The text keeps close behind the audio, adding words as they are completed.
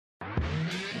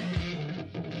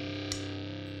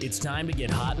It's time to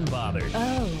get hot and bothered.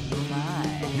 Oh,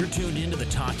 my. You're tuned into the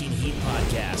Talking Heat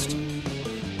podcast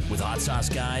with Hot Sauce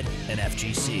Guide and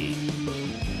FGC.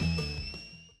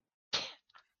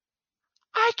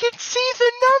 I can see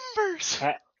the numbers.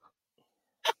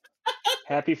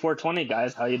 Happy 420,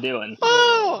 guys. How you doing?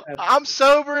 Oh, I'm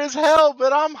sober as hell,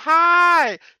 but I'm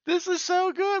high. This is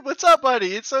so good. What's up,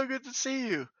 buddy? It's so good to see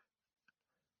you.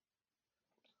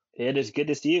 It is good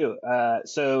to see you.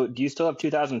 So do you still have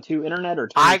 2002 internet or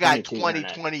I got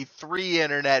 2023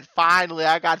 internet? Finally,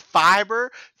 I got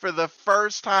fiber for the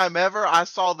first time ever. I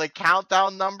saw the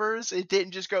countdown numbers. It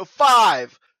didn't just go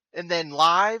 5 and then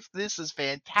live. This is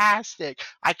fantastic.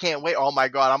 I can't wait. Oh my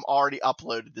God, I'm already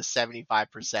uploaded to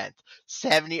 75%.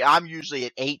 I'm usually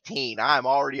at 18. I'm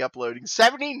already uploading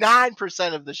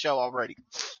 79% of the show already.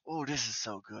 Oh, this is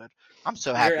so good. I'm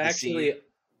so happy to see you.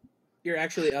 You're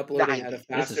actually uploading at a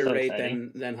faster rate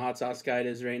exciting. than Hot Sauce Guide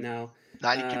is right now.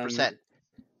 92%.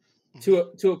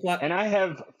 To apply, And I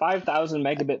have 5,000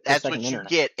 megabit per That's second what you internet.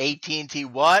 get. AT&T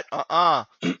what?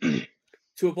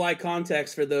 To apply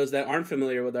context for those that aren't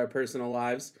familiar with our personal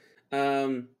lives,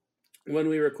 when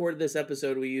we record this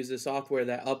episode, we use a software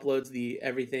that uploads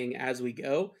everything as we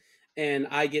go, and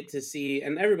I get to see,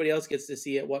 and everybody else gets to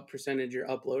see at what percentage you're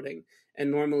uploading.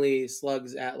 And normally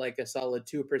Slug's at like a solid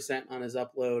 2% on his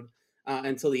upload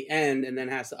until the end, and then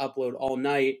has to upload all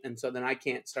night, and so then I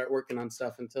can't start working on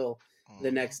stuff until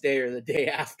the next day or the day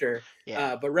after.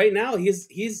 Yeah. But right now he's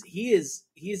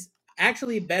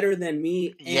actually better than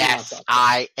me. Yes,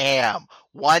 I am.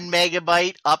 1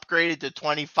 megabyte upgraded to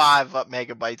 25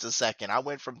 megabytes a second. I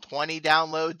went from 20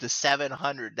 download to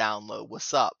 700 download.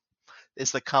 What's up?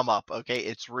 It's the come up, okay?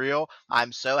 It's real.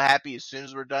 I'm so happy. As soon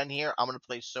as we're done here, I'm going to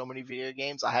play so many video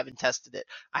games. I haven't tested it.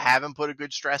 I haven't put a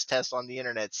good stress test on the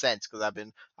internet since, because I've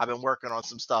been working on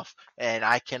some stuff, and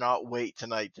I cannot wait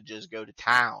tonight to just go to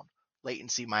town.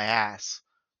 Latency my ass.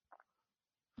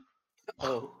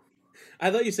 Oh,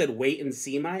 I thought you said wait and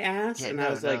see my ass, and I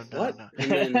was like, what? No.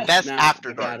 And then, That's nah,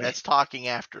 after I got dark. it. That's talking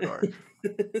after dark.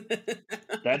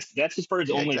 That's just for his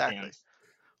Yeah, OnlyFans. exactly.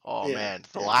 Oh Yeah, man,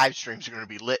 the yeah. live streams are going to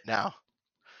be lit now.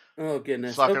 Oh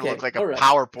goodness, It's not going to look like a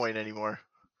PowerPoint anymore.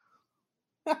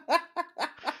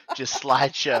 Just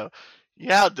slideshow. You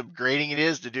know how degrading it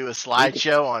is to do a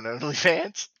slideshow on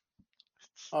OnlyFans?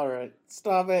 All right,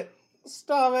 stop it.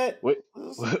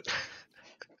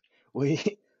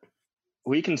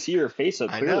 We can see your face so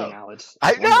I clearly know. now. It's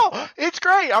I know. wonderful. It's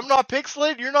great. I'm not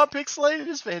pixelated. You're not pixelated.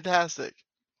 It's fantastic.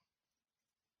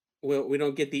 We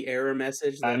don't get the error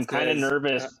message. That I'm kind of says,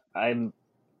 nervous.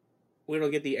 we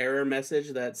don't get the error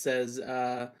message that says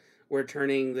we're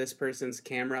turning this person's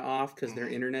camera off because their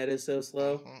internet is so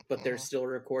slow, but they're still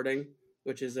recording,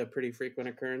 which is a pretty frequent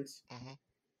occurrence.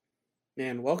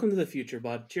 Man, welcome to the future,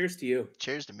 bud. Cheers to you.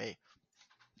 Cheers to me.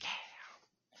 Yeah.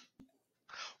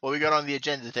 What we got on the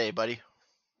agenda today, buddy?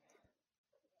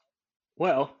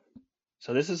 Well,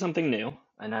 so this is something new,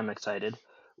 and I'm excited.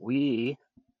 We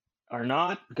are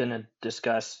not going to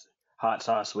discuss hot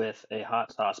sauce with a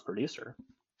hot sauce producer.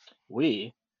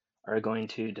 We are going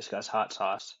to discuss hot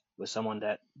sauce with someone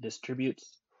that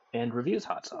distributes and reviews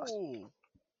hot sauce. Ooh.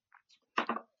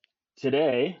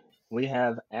 Today, we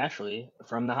have Ashley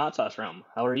from the Hot Sauce Realm.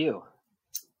 How are you?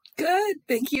 Good.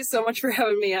 Thank you so much for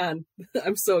having me on.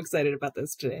 I'm so excited about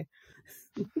this today.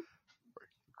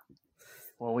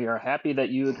 Well, we are happy that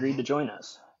you agreed to join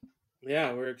us.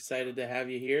 Yeah, we're excited to have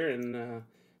you here and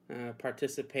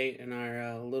participate in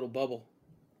our little bubble.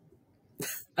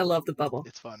 I love the bubble.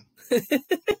 It's fun.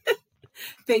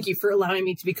 Sich you for allowing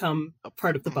me to become a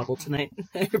part of the bubble tonight.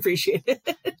 I appreciate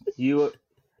it. You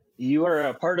are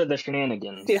a part of the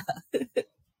shenanigans. Yeah.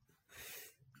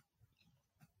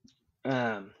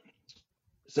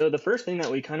 So the first thing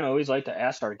that we kind of always like to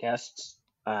ask our guests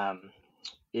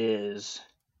is,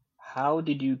 how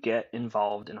did you get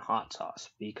involved in hot sauce?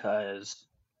 Because,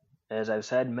 as I've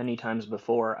said many times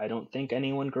before, I don't think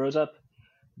anyone grows up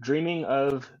dreaming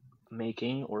of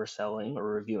making or selling or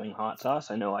reviewing hot sauce.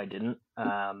 I know I didn't.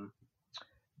 How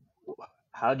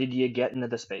did you get into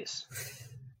the space?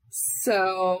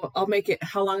 So I'll make it.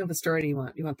 How long of a story do you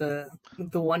want? You want the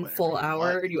one full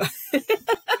hour? Or do you want...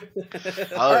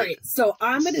 All right. So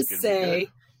I'm gonna say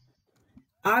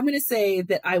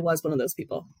that I was one of those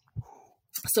people.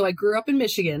 So I grew up in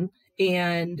Michigan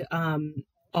and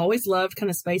always loved kind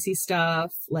of spicy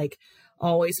stuff. Like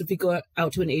always, if we go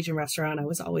out to an Asian restaurant, I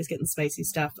was always getting spicy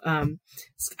stuff. I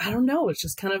don't know. It's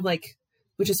just kind of like,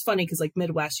 which is funny because like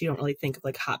Midwest, you don't really think of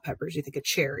like hot peppers. You think of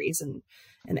cherries and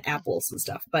apples and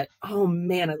stuff. But oh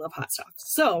man, I love hot stuff.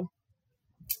 So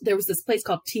there was this place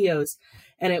called Tio's,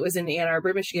 and it was in Ann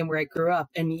Arbor, Michigan, where I grew up.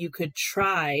 And you could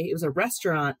try, it was a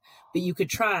restaurant, but you could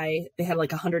try, they had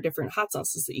like 100 different hot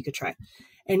sauces that you could try.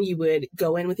 And you would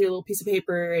go in with your little piece of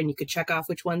paper and you could check off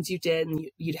which ones you did. And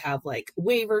you'd have like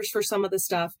waivers for some of the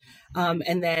stuff.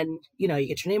 And then, you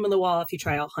get your name on the wall if you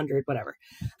try all 100, whatever.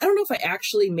 I don't know if I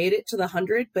actually made it to the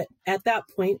 100, but at that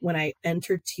point when I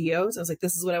entered Tio's, I was like,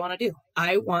 this is what I want to do.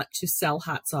 I want to sell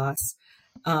hot sauce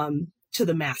to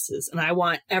the masses. And I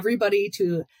want everybody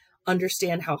to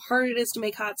understand how hard it is to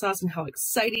make hot sauce and how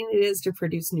exciting it is to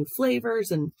produce new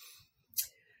flavors. And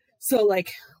so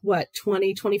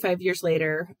 20, 25 years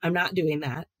later, I'm not doing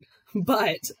that,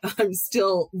 but I'm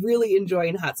still really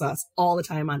enjoying hot sauce all the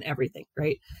time on everything,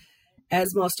 right?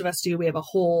 As most of us do, we have a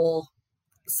whole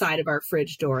side of our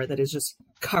fridge door that is just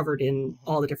covered in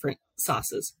all the different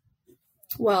sauces.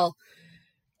 Well,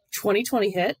 2020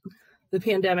 hit, the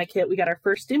pandemic hit, we got our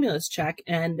first stimulus check,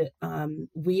 and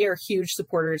we are huge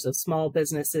supporters of small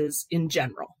businesses in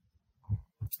general.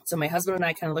 So my husband and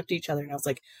I kind of looked at each other and I was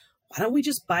like, why don't we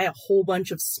just buy a whole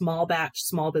bunch of small batch,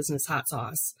 small business hot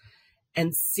sauce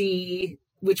and see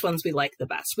which ones we like the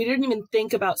best? We didn't even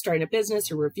think about starting a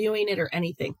business or reviewing it or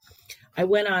anything. I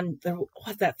went on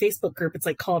that Facebook group. It's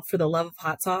like called For the Love of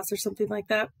Hot Sauce or something like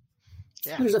that.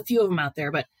 Yeah. There's a few of them out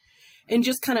there, and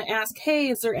just kind of ask, hey,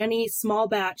 is there any small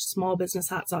batch, small business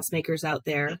hot sauce makers out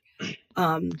there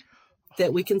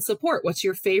that we can support? What's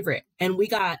your favorite? And we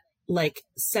got like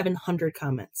 700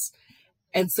 comments.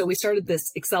 And so we started this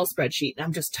Excel spreadsheet, and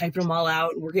I'm just typing them all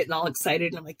out, and we're getting all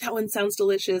excited. And I'm like, that one sounds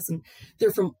delicious. And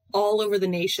they're from all over the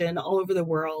nation, all over the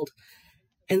world.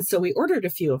 And so we ordered a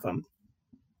few of them.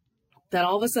 Then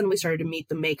all of a sudden we started to meet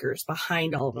the makers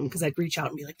behind all of them, because I'd reach out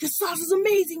and be like, this sauce is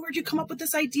amazing. Where'd you come up with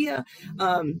this idea?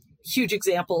 Huge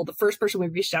example. The first person we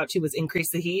reached out to was Increase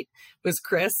the Heat, was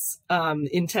Chris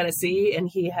in Tennessee, and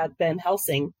he had Ben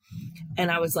Helsing.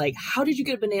 And I was like, how did you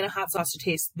get a banana hot sauce to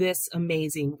taste this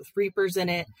amazing with Reapers in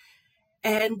it?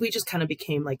 And we just kind of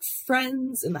became like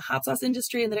friends in the hot sauce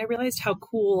industry. And then I realized how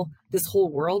cool this whole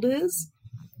world is.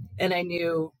 And I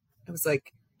knew, I was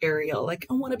like, Ariel, like,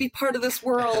 I want to be part of this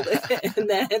world. And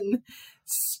then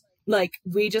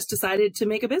we just decided to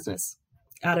make a business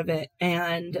out of it,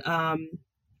 and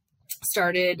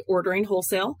started ordering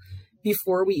wholesale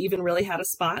before we even really had a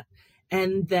spot.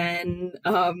 And then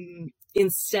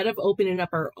instead of opening up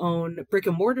our own brick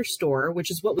and mortar store,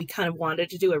 which is what we kind of wanted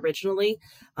to do originally,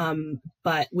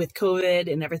 but with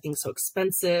COVID and everything so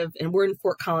expensive, and we're in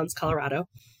Fort Collins, Colorado,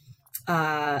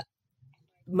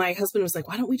 my husband was like,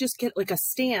 why don't we just get like a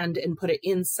stand and put it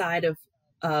inside of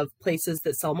places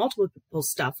that sell multiple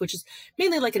stuff, which is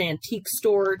mainly like an antique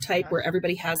store type where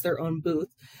everybody has their own booth.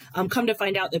 Come to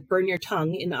find out that Burn Your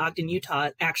Tongue in Ogden, Utah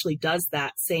actually does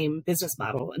that same business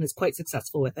model and is quite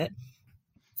successful with it.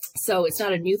 So it's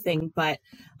not a new thing, but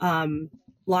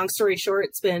long story short,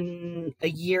 it's been a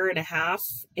year and a half,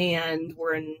 and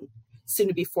we're in soon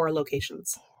to be 4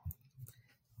 locations.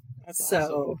 That's so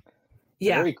awesome.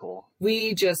 Yeah, very cool.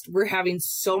 We're having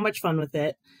so much fun with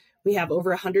it. We have over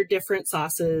 100 different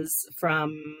sauces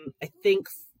from, I think,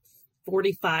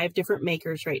 45 different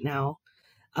makers right now.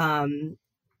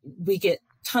 We get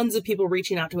tons of people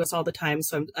reaching out to us all the time.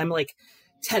 So I'm like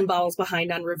 10 bottles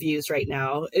behind on reviews right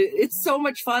now. It's so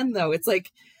much fun though. It's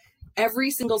like every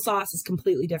single sauce is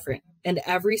completely different, and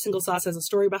every single sauce has a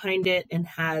story behind it and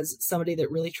has somebody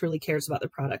that really truly cares about the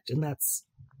product. And that's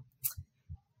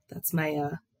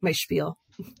my spiel.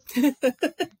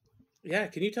 Yeah,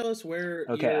 can you tell us where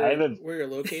where you're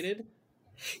located?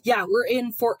 Yeah, we're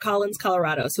in Fort Collins,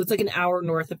 Colorado, so it's like an hour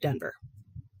north of Denver.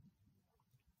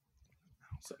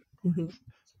 Mm-hmm.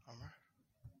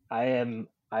 I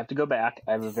have to go back.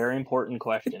 I have a very important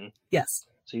question. Yes.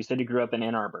 So you said you grew up in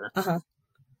Ann Arbor.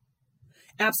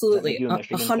 Absolutely,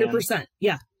 100%.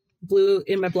 Yeah, blue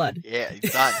in my blood. Yeah,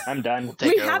 he's done. I'm done.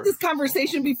 We had this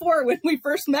conversation before when we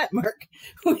first met, Mark.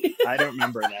 I don't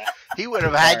remember that. He would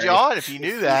have had you on if you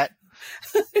knew that.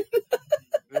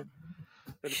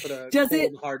 Does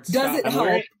it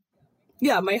help?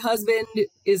 Yeah, my husband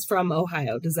is from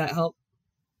Ohio. Does that help?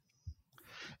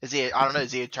 Is he? I don't know.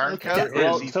 Is he a turncoat or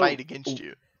does he fight against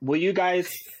you? Will you guys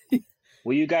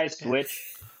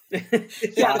switch?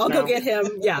 Yeah, I'll go get him.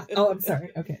 Yeah. Oh, I'm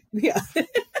sorry. Okay. Yeah.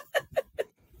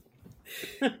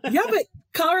 Yeah, but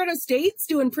Colorado State's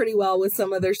doing pretty well with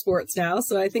some of their sports now,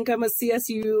 so I think I'm a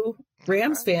CSU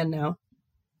Rams fan now.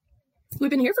 We've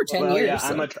been here for 10 years. Yeah,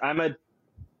 so.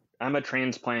 I'm a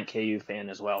transplant KU fan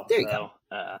as well. There you go.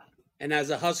 And as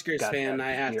a Huskers fan,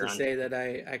 I have to say that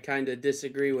I kind of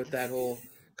disagree with that whole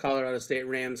Colorado State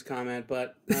Rams comment,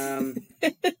 but my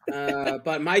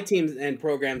team and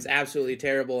program's absolutely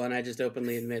terrible, and I just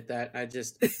openly admit that. I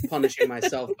just punishing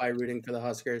myself by rooting for the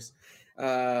Huskers.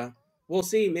 We'll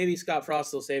see. Maybe Scott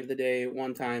Frost will save the day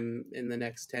one time in the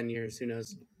next 10 years. Who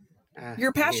knows?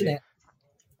 You're passionate.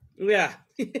 Yeah.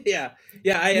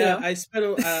 I spent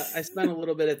a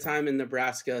little bit of time in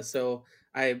Nebraska, so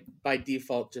I by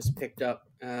default just picked up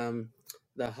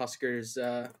the Huskers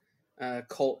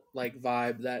cult like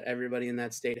vibe that everybody in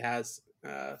that state has.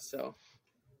 So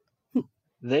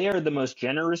they are the most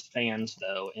generous fans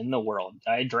though in the world.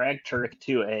 I dragged Turk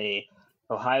to a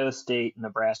Ohio State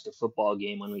Nebraska football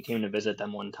game when we came to visit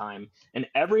them one time, and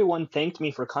everyone thanked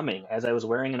me for coming as I was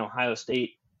wearing an Ohio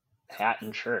State hat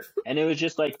and shirt, and it was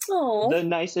just like the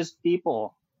nicest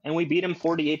people, and we beat them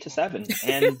 48-7,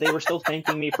 and they were still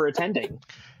thanking me for attending.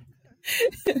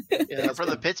 I'm from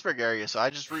the Pittsburgh area, so I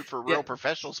just root for real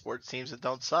professional sports teams that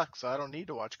don't suck, so I don't need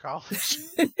to watch college.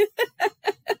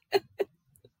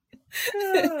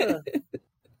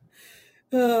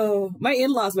 Oh, my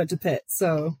in-laws went to Pitt,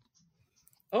 so.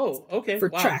 Oh, okay. For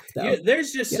track, though.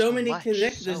 There's just so many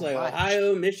connections, like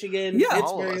Ohio, Michigan,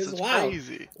 Pittsburgh. It's wild.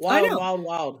 Crazy.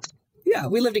 Wild. Yeah,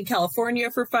 we lived in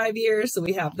California for 5 years, so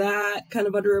we have that kind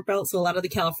of under our belt. So a lot of the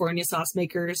California sauce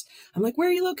makers, I'm like, where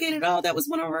are you located? Oh, that was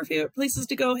one of our favorite places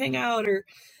to go hang out, or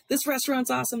this restaurant's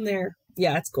awesome there.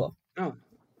 Yeah, it's cool. Oh,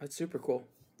 that's super cool.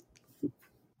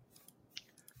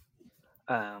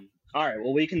 All right,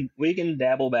 well, we can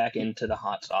dabble back into the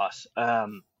hot sauce.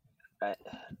 I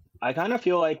kind of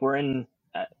feel like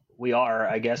we are,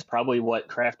 I guess, probably what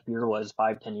craft beer was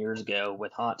 5-10 years ago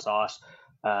with hot sauce.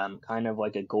 Kind of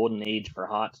like a golden age for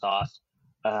hot sauce.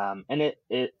 And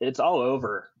it's all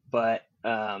over, but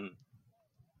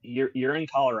you're in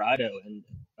Colorado, and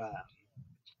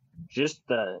just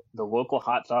the local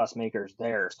hot sauce makers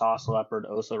there, Sauce Leopard,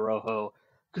 Oso Rojo,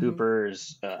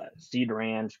 Cooper's, Seed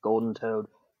Ranch, Golden Toad.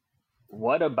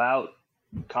 What about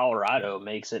Colorado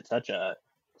makes it such a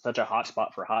hot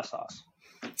spot for hot sauce?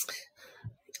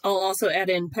 I'll also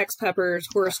add in Peck's Peppers,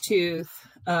 Horsetooth,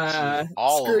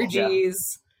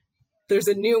 Scrooge's. There's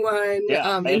a new one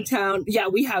in town. Yeah,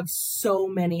 we have so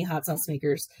many hot sauce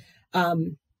makers.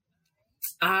 I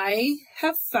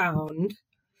have found,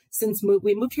 since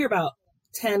we moved here about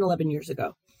 10, 11 years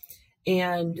ago,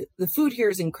 and the food here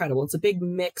is incredible. It's a big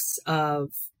mix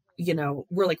of,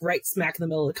 we're like right smack in the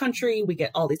middle of the country. We get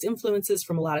all these influences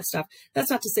from a lot of stuff. That's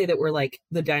not to say that we're like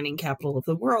the dining capital of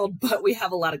the world, but we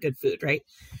have a lot of good food, right?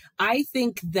 I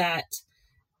think that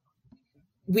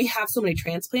we have so many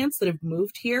transplants that have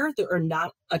moved here. There are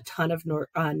not a ton of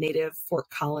native Fort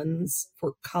Collins.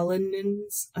 I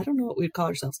don't know what we'd call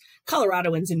ourselves.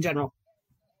 Coloradoans in general.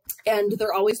 And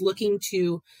they're always looking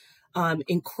to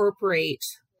incorporate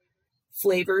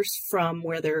flavors from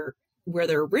where they're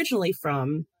originally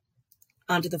from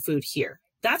onto the food here.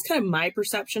 That's kind of my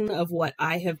perception of what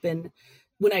I have been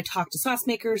when I talk to sauce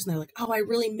makers, and they're like, oh, I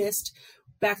really missed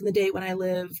back in the day when I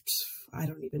lived, I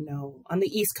don't even know, on the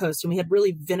East Coast, and we had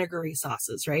really vinegary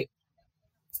sauces, right?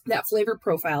 That flavor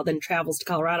profile then travels to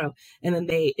Colorado, and then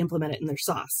they implement it in their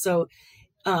sauce. So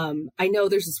I know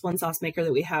there's this one sauce maker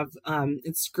that we have,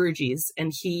 it's Scrooge's,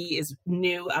 and he is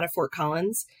new out of Fort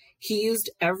Collins. He used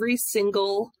every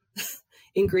single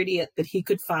ingredient that he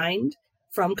could find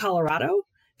from Colorado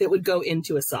that would go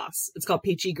into a sauce. It's called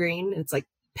Peachy Green. It's like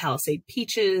Palisade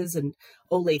peaches and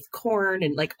Olathe corn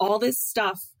and like all this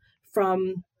stuff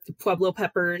from the Pueblo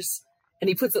peppers. And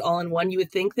he puts it all in one. You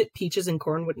would think that peaches and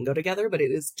corn wouldn't go together, but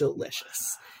it is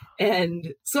delicious.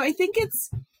 And so I think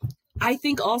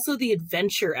also the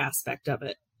adventure aspect of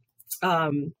it.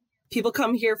 People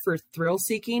come here for thrill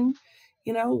seeking,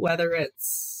 whether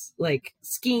it's like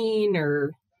skiing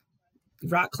or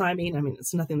rock climbing. I mean,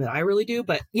 it's nothing that I really do,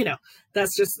 but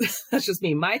that's just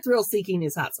me. My thrill seeking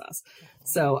is hot sauce.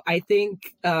 So I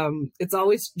think it's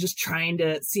always just trying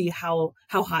to see how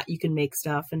hot you can make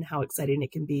stuff and how exciting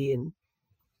it can be. And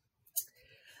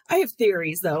I have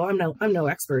theories, though. I'm no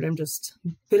expert. I'm just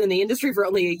been in the industry for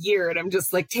only a year, and I'm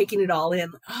just like taking it all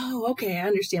in. Oh, okay, I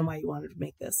understand why you wanted to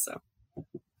make this. So,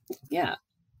 yeah,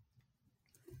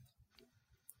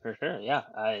 for sure. Yeah,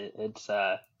 it's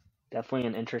definitely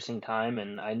an interesting time,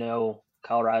 and I know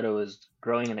Colorado is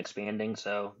growing and expanding,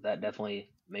 so that definitely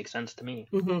makes sense to me.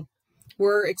 Mm-hmm.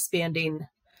 We're expanding.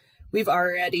 We've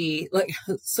already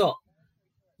so.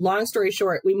 Long story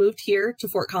short, we moved here to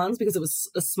Fort Collins because it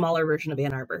was a smaller version of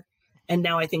Ann Arbor. And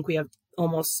now I think we have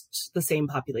almost the same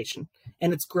population,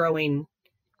 and it's growing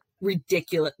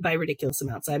ridiculous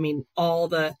amounts. I mean, all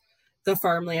the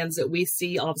farmlands that we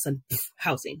see, all of a sudden,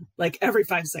 housing, like every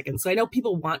 5 seconds. So I know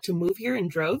people want to move here in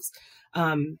droves.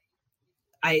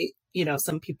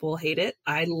 some people hate it.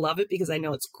 I love it because I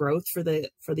know it's growth for the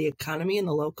economy and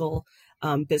the local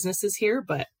businesses here,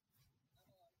 but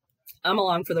I'm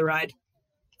along for the ride.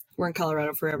 We're in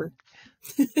Colorado forever.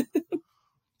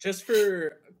 Just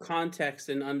for context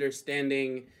and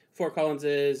understanding, Fort Collins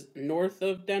is north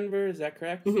of Denver. Is that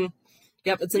correct? Mm-hmm.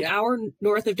 Yep, it's an hour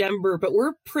north of Denver, but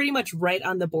we're pretty much right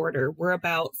on the border. We're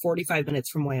about 45 minutes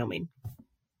from Wyoming.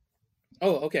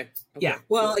 Oh, okay. Yeah,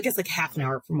 well, I guess like half an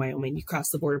hour from Wyoming. You cross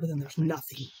the border, but then there's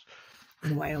nothing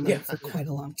in Wyoming for quite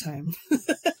a long time.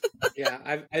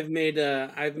 Yeah, I've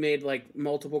made like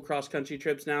multiple cross country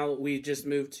trips now. We just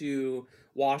moved to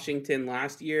Washington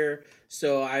last year,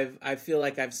 so I feel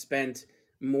like I've spent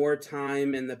more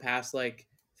time in the past like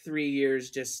 3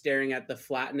 years just staring at the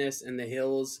flatness and the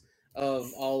hills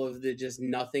of all of the just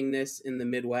nothingness in the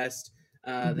Midwest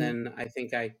than I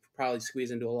think I probably squeeze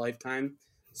into a lifetime.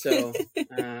 So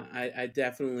I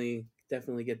definitely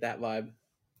get that vibe.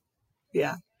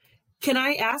 Yeah. Can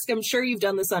I ask, I'm sure you've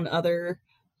done this on other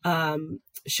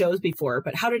shows before,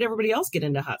 but how did everybody else get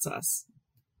into hot sauce?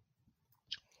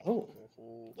 Oh,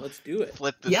 let's do it.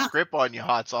 Flip the script on you,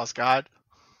 hot sauce god.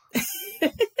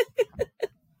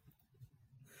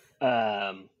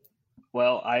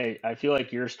 Well, I feel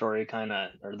like your story kind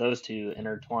of, or those two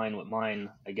intertwine with mine,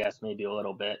 I guess, maybe a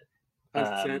little bit.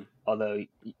 Although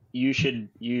you should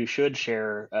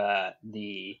share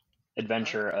the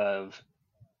adventure of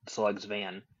Slug's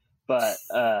van. But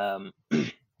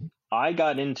I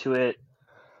got into it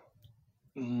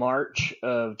March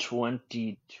of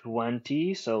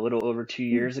 2020, so a little over 2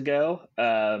 years ago.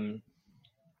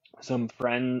 Some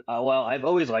friend, I've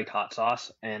always liked hot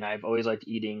sauce, and I've always liked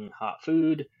eating hot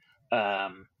food.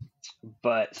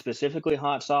 But specifically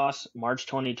hot sauce, March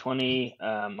 2020,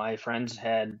 my friends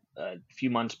had a few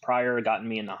months prior gotten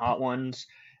me into Hot Ones,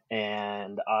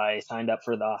 and I signed up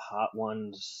for the Hot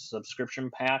Ones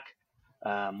subscription pack,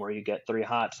 where you get 3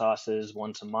 hot sauces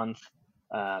once a month.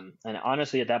 And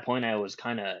honestly, at that point, I was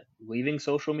kind of leaving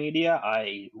social media.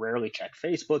 I rarely check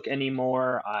Facebook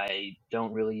anymore. I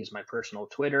don't really use my personal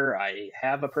Twitter. I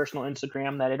have a personal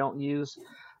Instagram that I don't use.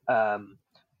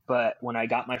 But when I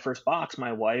got my first box,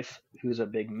 my wife, who's a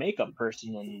big makeup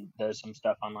person and does some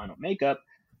stuff online with makeup,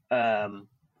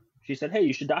 she said, "Hey,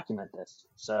 you should document this."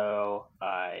 So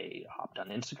I hopped on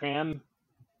Instagram,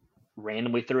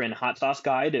 randomly threw in hot sauce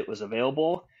guide. It was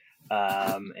available,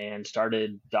 and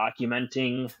started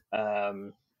documenting.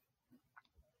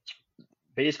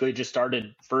 Basically, just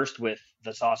started first with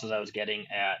the sauces I was getting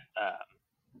at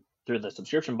through the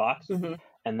subscription box,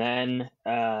 and then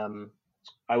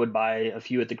I would buy a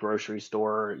few at the grocery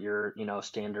store, your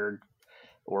standard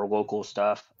or local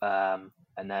stuff, and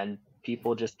then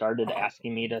people just started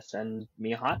asking me to send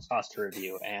me a hot sauce to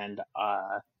review, and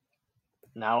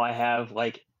now I have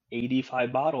like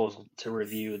 85 bottles to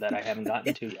review that I haven't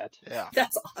gotten to yet. Yeah,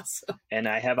 that's awesome. And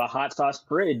I have a hot sauce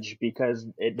fridge because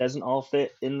it doesn't all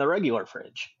fit in the regular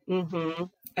fridge.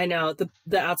 I know the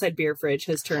outside beer fridge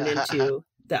has turned into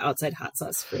the outside hot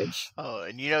sauce fridge. Oh,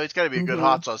 and it's got to be a good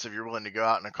hot sauce if you're willing to go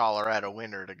out in a Colorado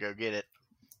winter to go get it.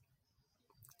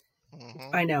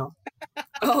 I know.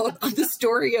 Oh, the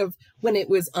story of when it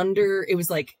was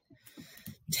like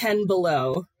 10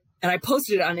 below, and I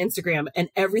posted it on Instagram, and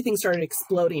everything started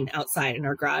exploding outside in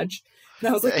our garage. And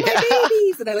I was like, my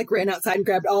babies! And I like ran outside and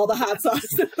grabbed all the hot sauce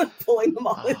and like pulling them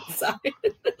all inside,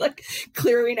 like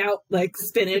clearing out like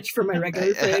spinach from my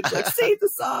regular fridge, like save the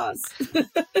sauce.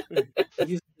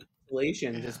 Use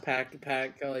insulation, just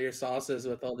pack all your sauces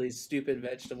with all these stupid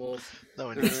vegetables. No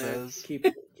one says. Keep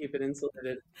it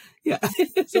insulated. Yeah.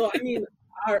 So I mean,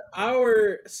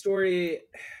 our story.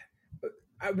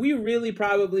 We really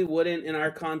probably wouldn't in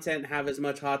our content have as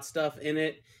much hot stuff in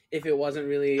it if it wasn't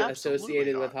really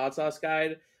associated with Hot Sauce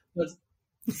Guide. But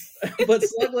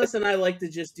Slugless and I like to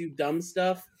just do dumb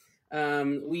stuff.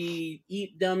 We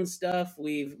eat dumb stuff.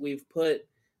 We've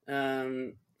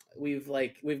gone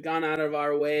out of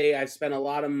our way. I've spent a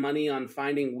lot of money on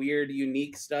finding weird,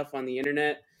 unique stuff on the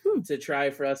internet to try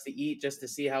for us to eat just to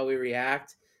see how we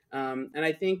react. And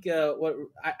I think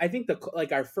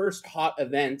our first hot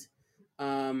event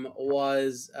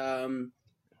was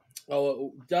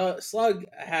Slug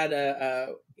had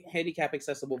a handicap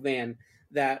accessible van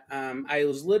that I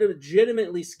was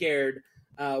legitimately scared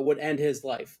would end his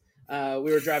life.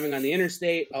 We were driving on the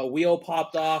interstate, a wheel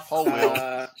popped off.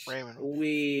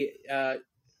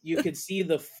 You could see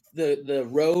the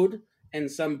road and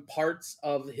some parts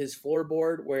of his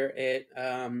floorboard where it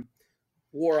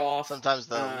wore off. Sometimes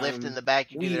the lift in the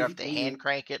back, you either have to hand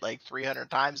crank it like 300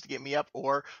 times to get me up,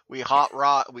 or we hot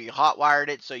wired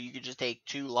it so you could just take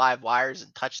 2 live wires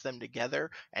and touch them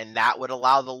together, and that would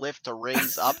allow the lift to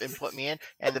raise up and put me in.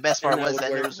 And the best part was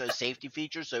then there was no safety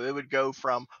feature, so it would go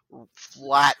from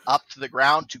flat up to the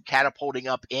ground to catapulting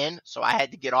up in. So I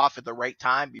had to get off at the right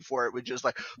time before it would just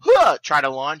like try to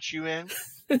launch you in.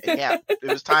 And yeah, it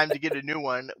was time to get a new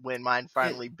one when mine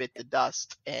finally bit the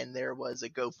dust, and there was a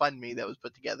GoFundMe that was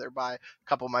put together by a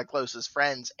couple of my closest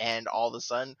friends, and all of a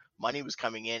sudden money was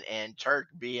coming in, and Turk,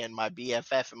 being my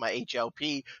BFF and my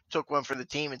HLP, took one for the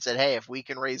team and said, hey, if we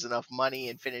can raise enough money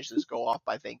and finish this go off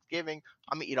by Thanksgiving,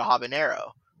 I'm going to eat a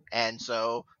habanero. And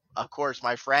so, of course,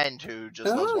 my friend who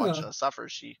just loves watching us suffer,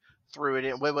 she threw it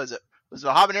in. What was it? Was it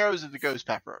the habanero or was it the ghost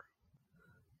pepper?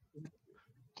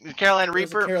 The Carolina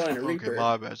Reaper? Carolina Reaper. Okay,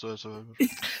 my bad.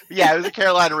 Yeah, it was a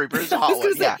Carolina Reaper. It was a hot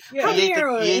one. Yeah. He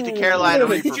ate the Carolina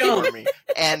Reaper for me.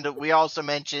 And we also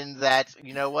mentioned that,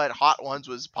 you know what, hot ones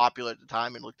was popular at the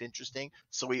time and looked interesting.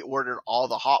 So we ordered all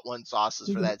the hot one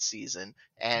sauces for that season.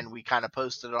 And we kind of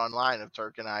posted it online of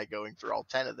Turk and I going through all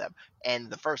 10 of them. And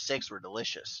the first 6 were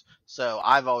delicious. So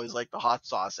I've always liked the hot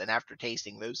sauce. And after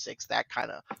tasting those 6, that kind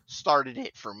of started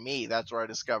it for me. That's where I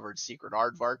discovered Secret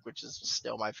Aardvark, which is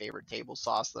still my favorite table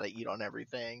sauce that I eat on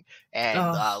everything. And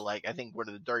I think one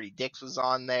of the Dirty Dicks was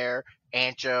on there.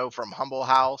 Ancho from Humble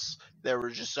House. There were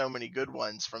just so many good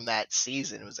ones from that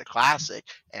season. It was a classic,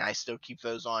 and I still keep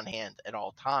those on hand at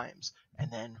all times. And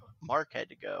then Mark had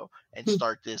to go and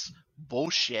start this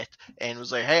bullshit and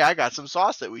was like, hey, I got some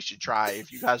sauce that we should try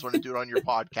if you guys want to do it on your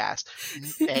podcast.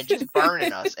 And just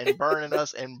burning us and burning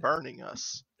us and burning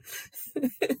us.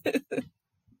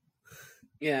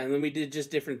 Yeah, and then we did just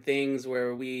different things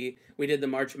where we did the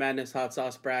March Madness hot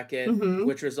sauce bracket,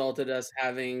 which resulted us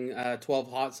having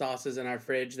 12 hot sauces in our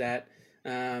fridge that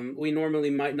we normally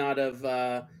might not have.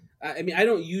 I mean, I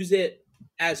don't use it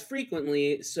as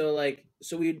frequently, so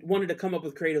we wanted to come up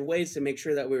with creative ways to make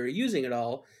sure that we were using it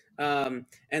all. And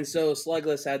so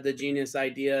Slugless had the genius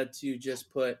idea to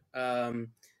just put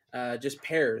just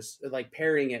pairs, like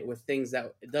pairing it with things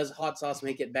that does hot sauce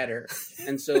make it better.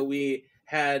 And so we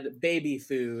had baby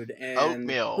food and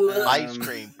oatmeal, ice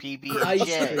cream, PB&J,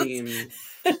 ice cream,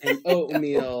 and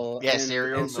oatmeal. Yeah, and,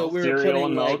 cereal. And so we were cereal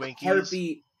putting milk, like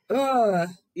heartbeat.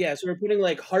 Yeah, so we're putting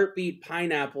like heartbeat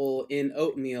pineapple in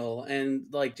oatmeal and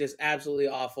like just absolutely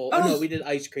awful. Oh no, we did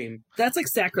ice cream. That's like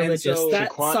sacrilegious. So,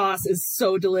 that sauce is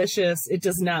so delicious. It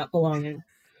does not belong in.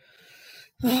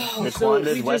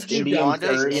 Shaquanda's West Indian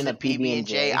curry and the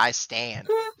PB&J, I stand.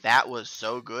 That was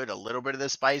so good. A little bit of the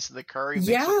spice of the curry.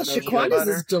 Yeah, Shaquanda's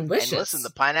is delicious. And listen, the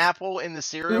pineapple in the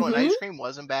cereal and ice cream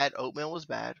wasn't bad. Oatmeal was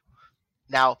bad.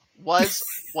 Now, was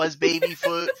baby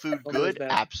food good?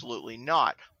 Absolutely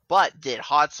not. But did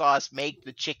hot sauce make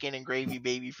the chicken and gravy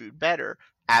baby food better?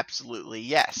 Absolutely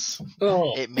yes.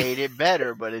 It made it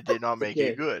better, but it did not make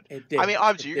it good. I mean,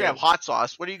 obviously, you're going to have hot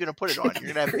sauce. What are you going to put it on?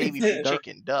 You're going to have baby food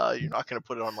chicken. Duh. You're not going to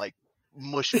put it on, like,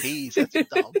 mush peas. That's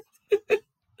dumb.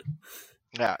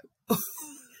 Yeah.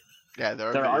 Yeah,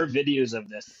 there are videos of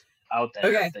this out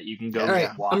there that you can go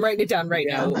and watch. I'm writing it down right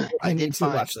now. I need to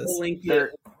watch this. We'll link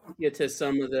you to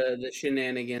some of the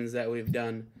shenanigans that we've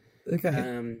done.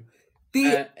 Okay.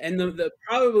 And the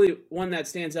probably one that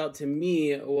stands out to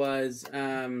me was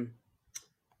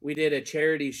we did a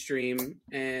charity stream,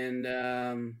 and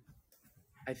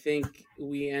I think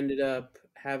we ended up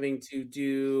having to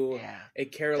do a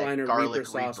Carolina Reaper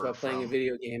sauce while playing a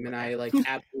video game, and I like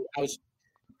absolutely,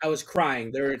 I was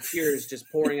crying. There were tears just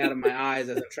pouring out of my eyes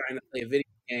as I'm trying to play a video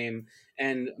game,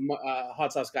 and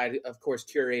Hot Sauce Guy, of course,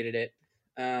 curated it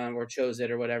or chose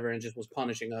it or whatever, and just was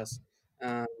punishing us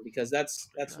because that's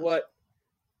what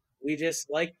we just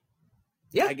like.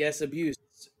 Yeah, I guess abuse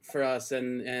for us,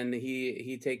 and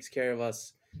he takes care of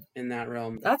us in that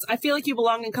realm. I feel like you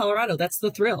belong in Colorado. That's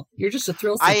the thrill. You're just a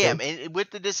thrill seeker. I am. And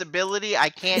with the disability, I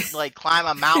can't like climb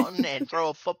a mountain and throw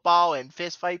a football and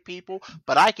fist fight people,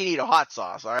 but I can eat a hot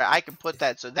sauce. All right, I can put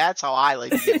that. So that's how I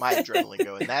like to get my adrenaline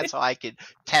going. That's how I can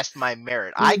test my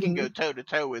merit. I can go toe to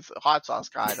toe with a Hot Sauce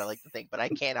Guy, I like to think, but I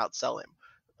can't outsell him.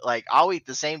 Like, I'll eat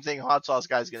the same thing Hot Sauce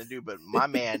Guy's going to do, but my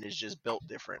man is just built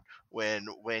different.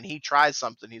 When he tries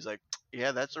something, he's like,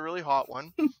 yeah, that's a really hot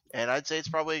one. And I'd say it's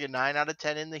probably like a 9 out of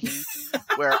 10 in the heat,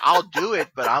 where I'll do it,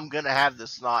 but I'm going to have the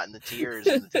snot and the tears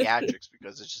and the theatrics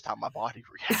because it's just how my body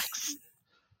reacts.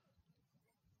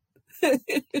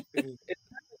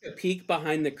 A peek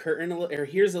behind the curtain, or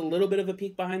here's a little bit of a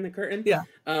peek behind the curtain. Yeah.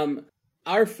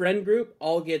 Our friend group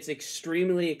all gets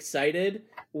extremely excited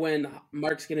when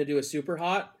Mark's going to do a super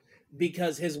hot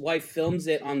because his wife films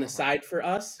it on the side for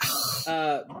us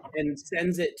and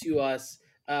sends it to us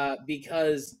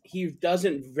because he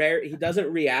doesn't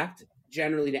react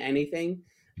generally to anything.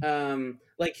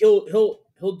 Like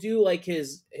he'll do like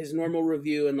his normal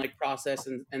review and like process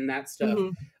and that stuff,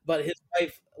 but his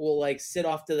wife will like sit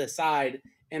off to the side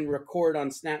and record on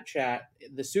Snapchat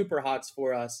the super hots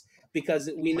for us, because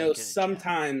we know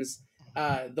sometimes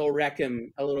they'll wreck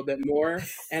him a little bit more,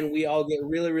 and we all get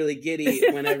really, really giddy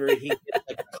whenever he gets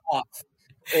like a cough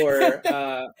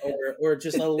or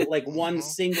just like one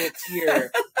single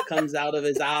tear comes out of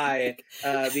his eye,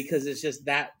 because it's just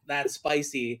that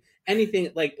spicy.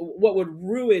 Anything like what would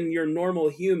ruin your normal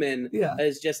human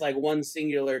is just like one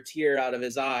singular tear out of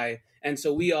his eye, and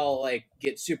so we all like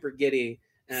get super giddy.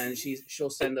 And she'll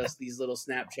send us these little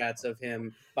Snapchats of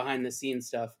him behind the scenes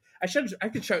stuff. I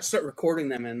could start recording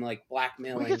them and like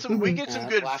blackmailing. We get some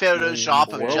good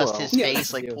Photoshop of just his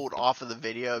face like pulled off of the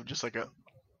video of just like a.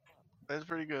 That's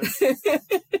pretty good.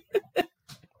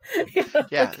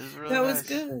 Yeah, this is really that nice. was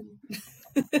good.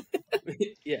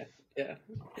 Yeah.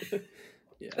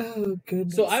 Oh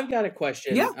goodness. So I've got a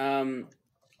question. Yeah.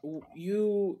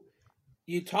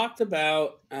 You talked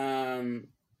about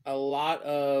a lot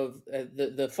of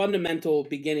the fundamental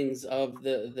beginnings of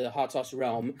the hot sauce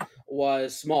realm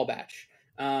was small batch.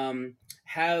 So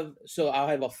I'll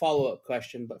have a follow-up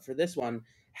question, but for this one,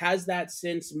 has that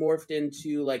since morphed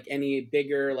into like any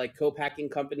bigger like co-packing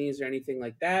companies or anything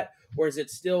like that, or is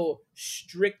it still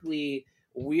strictly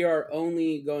we are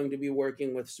only going to be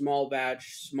working with small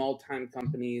batch, small time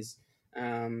companies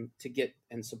to get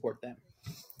and support them?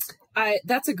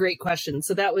 That's a great question.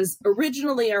 So that was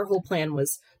originally our whole plan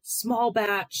was small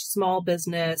batch, small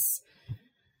business.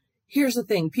 Here's the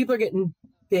thing. People are getting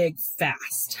big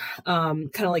fast.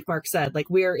 Kind of like Mark said, like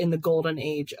we're in the golden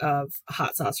age of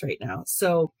hot sauce right now.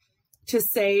 So to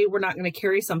say we're not going to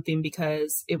carry something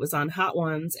because it was on Hot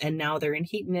Ones and now they're in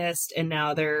Heatonist and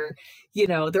now they're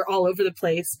all over the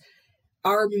place.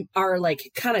 Our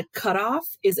like kind of cutoff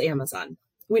is Amazon.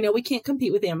 We know we can't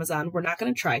compete with Amazon. We're not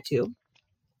going to try to.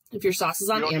 If your sauce is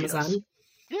on Amazon,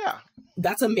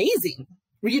 that's amazing.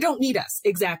 You don't need us.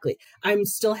 Exactly. I'm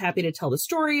still happy to tell the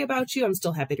story about you. I'm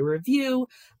still happy to review.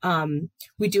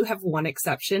 We do have one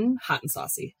exception, Hot and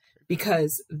Saucy,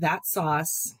 because that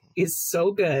sauce is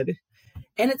so good.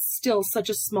 And it's still such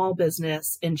a small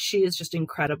business. And she is just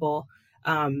incredible.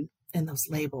 And those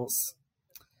labels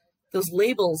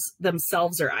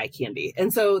themselves are eye candy.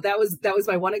 And so that was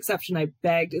my one exception. I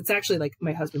begged. It's actually like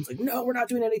my husband's like, no, we're not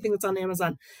doing anything that's on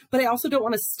Amazon. But I also don't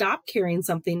want to stop carrying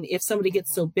something if somebody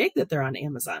gets so big that they're on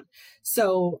Amazon.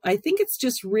 So I think it's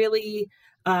just really,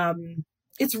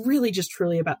 just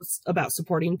truly about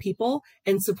supporting people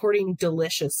and supporting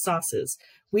delicious sauces.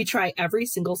 We try every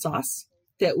single sauce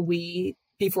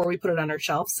before we put it on our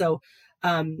shelf. So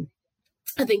I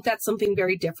think that's something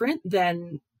very different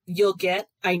than you'll get.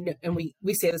 I know, and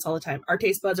we say this all the time. Our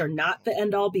taste buds are not the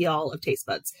end all be all of taste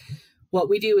buds. What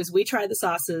we do is we try the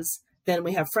sauces, then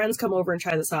we have friends come over and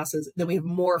try the sauces, then we have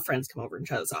more friends come over and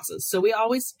try the sauces. So we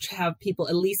always have people,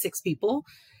 at least 6 people,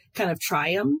 kind of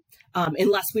try them,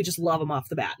 unless we just love them off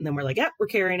the bat. And then we're like, yep, we're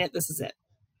carrying it. This is it.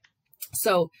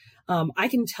 So I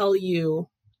can tell you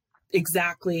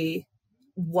exactly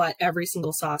what every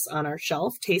single sauce on our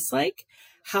shelf tastes like,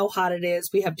 how hot it is.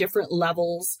 We have different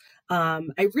levels.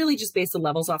 I really just base the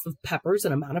levels off of peppers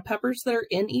and amount of peppers that are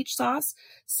in each sauce.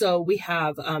 So we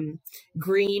have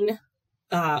green,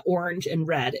 orange, and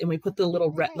red, and we put the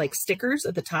little red like stickers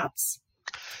at the tops,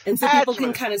 and so people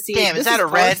can kind of see. Damn, this is that a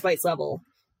red spice level?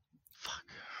 Fuck.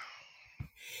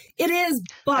 It is,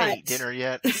 but I ain't dinner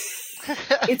yet.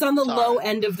 It's on the low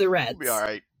end of the reds. We'll be all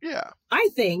right. Yeah, I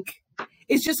think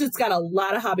it's got a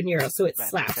lot of habanero, so it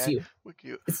slaps you. We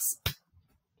can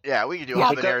do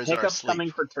habaneros in our hiccups sleep.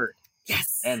 Coming for Turk.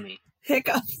 Yes, and me.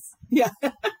 Hiccups. Yeah.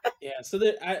 Yeah. So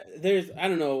there's I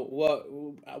don't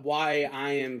know why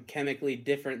I am chemically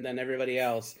different than everybody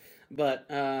else, but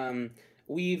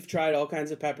we've tried all kinds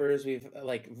of peppers. We've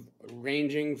like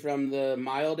ranging from the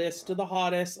mildest to the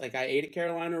hottest. Like I ate a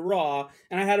Carolina raw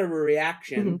and I had a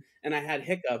reaction and I had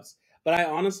hiccups. But I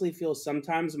honestly feel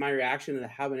sometimes my reaction to the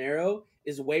habanero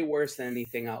is way worse than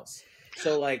anything else.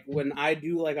 So like when I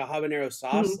do like a habanero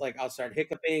sauce, like I'll start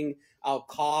hiccuping, I'll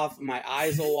cough, my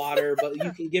eyes will water, but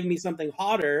you can give me something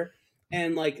hotter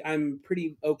and like I'm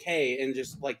pretty okay and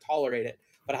just like tolerate it.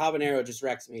 But habanero just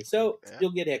wrecks me. So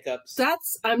you'll get hiccups.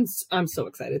 I'm so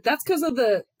excited. That's because of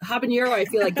the habanero. I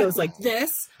feel like goes like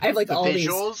this. I have like the all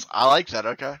visuals. These I like that.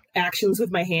 Okay. Actions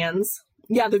with my hands.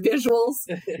 Yeah, the visuals.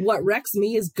 What wrecks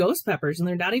me is ghost peppers, and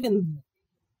they're not even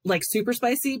like super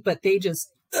spicy, but they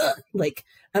just like,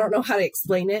 I don't know how to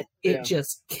explain it. It Yeah.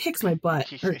 just kicks my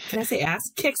butt. Or can I say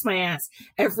ass? Kicks my ass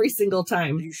every single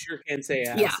time. You sure can say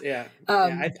ass. Yeah.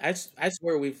 Yeah. I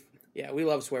swear we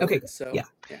love swear Okay, words. So yeah.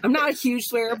 I'm not a huge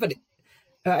swearer, but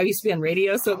I used to be on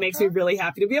radio, so it makes me really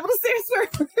happy to be able to say a swear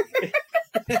word.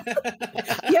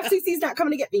 The FCC's not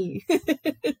coming to get me.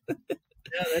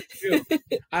 Yeah, that's true.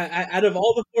 I out of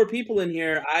all the 4 people in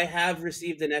here, I have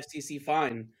received an FCC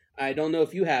fine. I don't know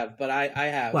if you have, but I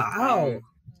have. Wow.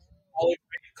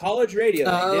 College radio.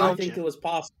 I Oh. didn't think it was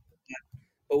possible,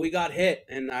 but we got hit,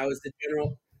 and I was the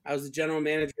general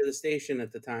manager of the station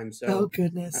at the time. So Oh,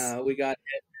 goodness. we got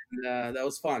hit, and that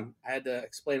was fun. I had to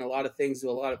explain a lot of things to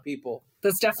a lot of people.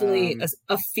 That's definitely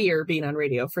a fear being on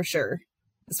radio for sure,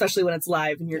 especially when it's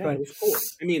live and you're It going. was cool.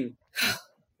 I mean,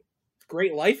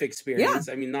 great life experience.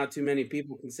 Yeah. I mean, not too many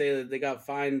people can say that they got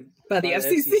fined By the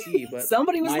FCC, but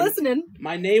somebody was listening.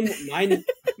 My name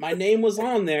was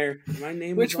on there.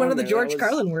 Which one of the George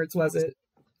Carlin words was it?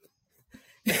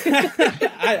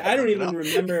 I don't even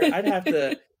remember. I'd have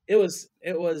to. It was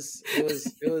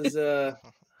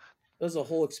a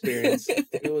whole experience.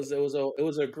 It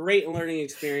was a great learning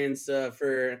experience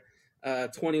for a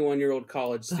 21-year-old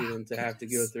college student to have to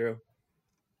go through.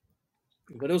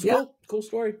 But it was cool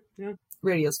story. Yeah,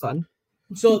 Radio's fun.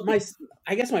 So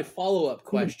I guess my follow-up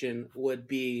question would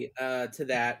be to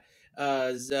that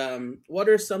is what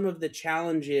are some of the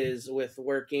challenges with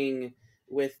working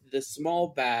with the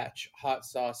small batch hot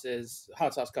sauce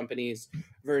companies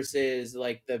versus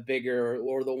like the bigger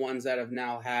or the ones that have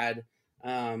now had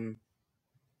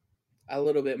a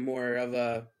little bit more of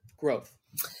a growth?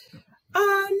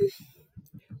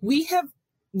 We have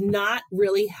not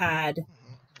really had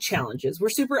challenges. We're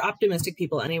super optimistic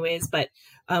people anyways, but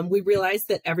we realize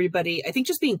that everybody, I think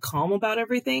just being calm about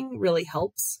everything really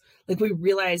helps. Like we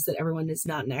realize that everyone is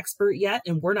not an expert yet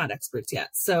and we're not experts yet.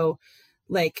 So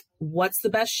like, what's the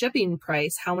best shipping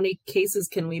price? How many cases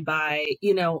can we buy?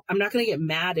 You know, I'm not going to get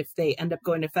mad if they end up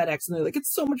going to FedEx and they're like,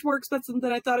 it's so much more expensive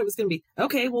than I thought it was going to be.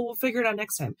 Okay, well, we'll figure it out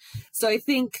next time. So I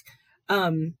think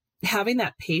having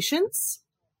that patience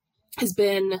has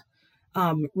been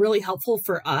really helpful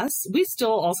for us. We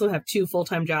still also have 2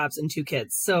 full-time jobs and 2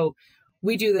 kids. So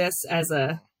we do this as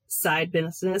a side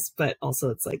business, but also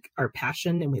it's like our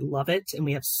passion and we love it and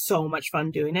we have so much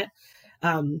fun doing it.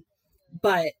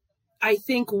 But I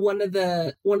think one of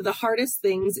the hardest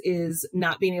things is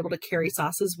not being able to carry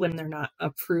sauces when they're not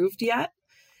approved yet.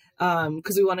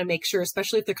 Because we want to make sure,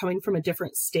 especially if they're coming from a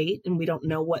different state and we don't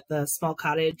know what the small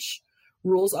cottage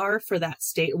rules are for that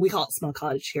state. We call it small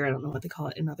cottage here. I don't know what they call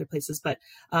it in other places, but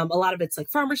a lot of it's like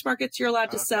farmers markets you're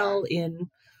allowed to sell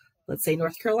in, let's say,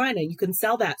 North Carolina. You can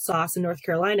sell that sauce in North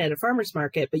Carolina at a farmer's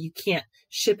market, but you can't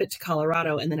ship it to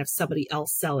Colorado and then have somebody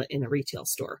else sell it in a retail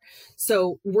store.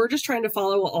 So we're just trying to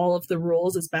follow all of the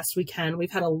rules as best we can.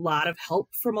 We've had a lot of help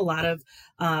from a lot of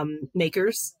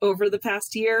makers over the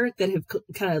past year that have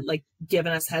kind of like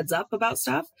given us heads up about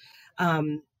stuff.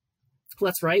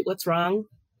 What's right, what's wrong.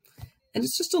 And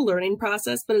it's just a learning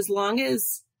process. But as long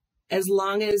as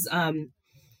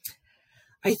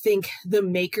I think the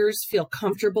makers feel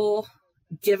comfortable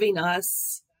giving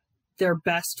us their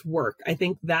best work, I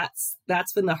think that's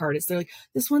been the hardest. They're like,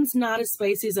 this one's not as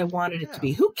spicy as I wanted it to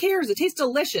be. Who cares? It tastes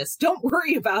delicious. Don't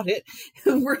worry about it.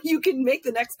 Where you can make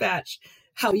the next batch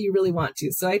how you really want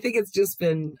to. So I think it's just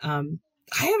been,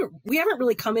 we haven't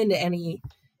really come into any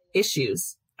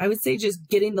issues. I would say just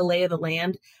getting the lay of the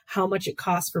land, how much it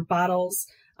costs for bottles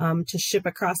to ship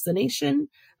across the nation.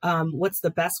 What's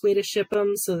the best way to ship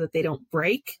them so that they don't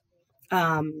break?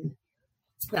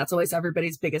 That's always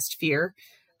everybody's biggest fear.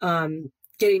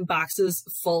 Getting boxes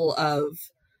full of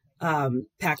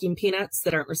packing peanuts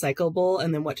that aren't recyclable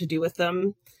and then what to do with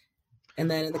them.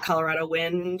 And then in the Colorado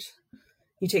wind,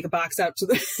 you take a box out to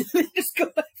the, just go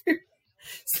over.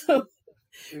 So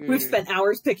we've spent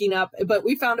hours picking up, but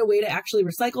we found a way to actually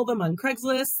recycle them on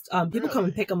Craigslist. People come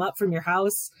and pick them up from your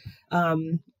house.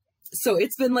 So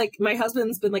it's been like, my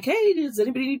husband's been like, hey, does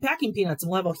anybody need packing peanuts?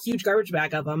 And we'll have a huge garbage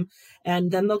bag of them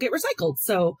and then they'll get recycled.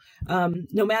 So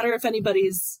no matter if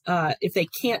anybody's, if they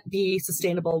can't be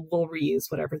sustainable, we'll reuse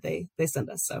whatever they send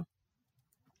us. So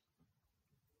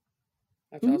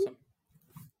that's awesome.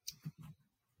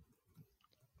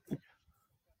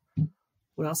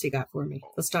 What else you got for me?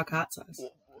 Let's talk hot sauce.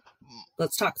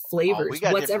 Let's talk flavors.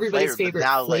 Oh, what's everybody's favorite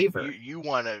flavor? Like, you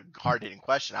want a hard-hitting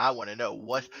question. I want to know,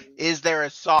 what is there a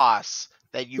sauce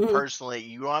that you personally,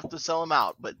 you don't have to sell them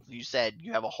out, but you said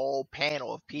you have a whole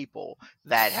panel of people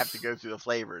that have to go through the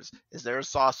flavors. Is there a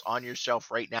sauce on your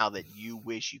shelf right now that you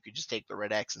wish you could just take the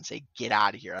red X and say, get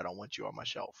out of here, I don't want you on my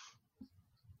shelf?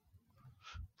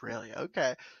 Really?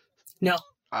 Okay. No.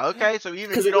 Okay, so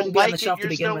even if 'Cause you it don't wouldn't be on the like it, shelf to you're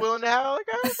begin still with. willing to have it,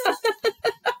 guys?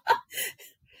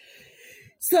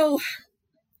 So,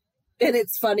 and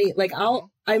it's funny, like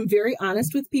I'm very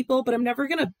honest with people, but I'm never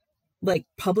going to like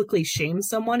publicly shame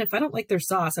someone. If I don't like their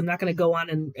sauce, I'm not going to go on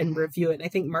and review it. And I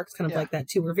think Mark's kind of like that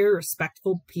too. We're very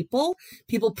respectful people.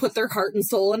 People put their heart and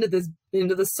soul into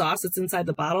the sauce that's inside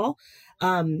the bottle.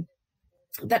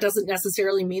 That doesn't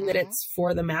necessarily mean that it's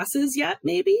for the masses yet,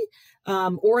 maybe,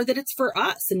 or that it's for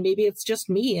us, and maybe it's just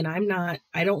me, and I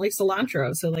don't like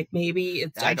cilantro, so like maybe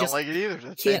it's I don't like it either.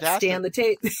 That's can't fantastic. stand the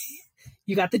taste.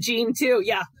 You got the gene too,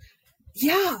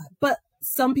 yeah, but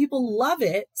some people love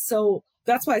it, so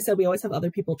that's why I said we always have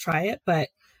other people try it. But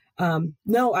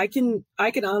no, I can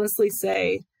honestly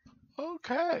say,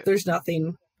 okay, there's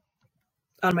nothing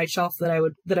on my shelf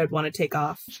that I'd want to take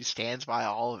off. She stands by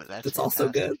all of it. That's also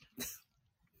good.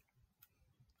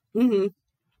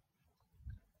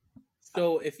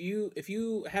 So if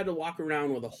you had to walk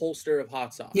around with a holster of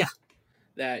hot sauce,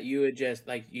 that you would just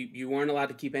like you weren't allowed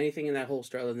to keep anything in that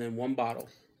holster other than one bottle,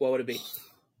 what would it be?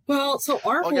 Well, so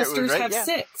our holsters have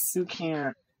 6. You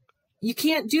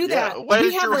can't do that. Yeah. What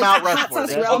is your Mount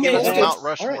Rushmore? Mount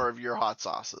Rushmore of your hot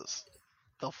sauces.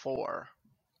 The 4.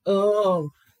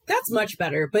 Oh, that's much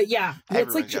better. But yeah,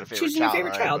 it's like choosing your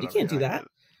favorite child. You can't do that.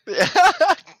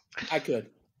 I could.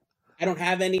 I don't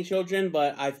have any children,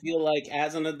 but I feel like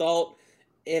as an adult,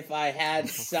 if I had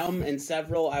some and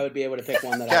several, I would be able to pick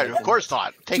one that I of course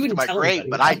not. Take it to my grave,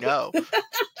 but I know.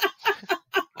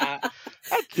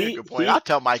 That's a good point. I'll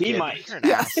tell my kid, you're an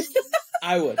ass.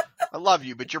 I would. I love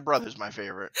you, but your brother's my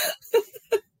favorite.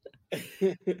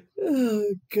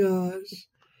 Oh, gosh.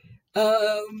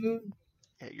 Yeah,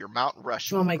 your Mount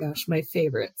Rushmore. Oh, my gosh, my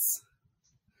favorites.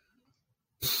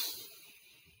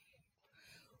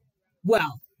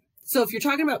 Well, so if you're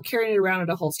talking about carrying it around in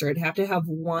a holster, it'd have to have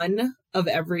one of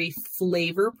every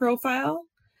flavor profile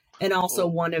and also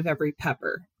one of every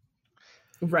pepper.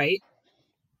 Right?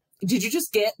 Did you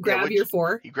just grab your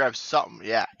 4? You grabbed something.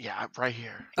 Yeah, right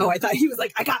here. Oh, I thought he was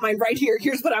like, I got mine right here.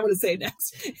 Here's what I'm going to say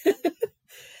next.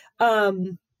 I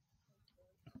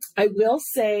will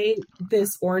say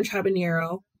this orange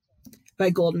habanero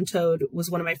by Golden Toad was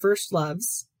one of my first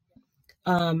loves.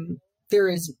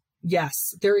 There's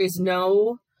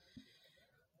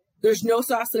no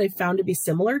sauce that I found to be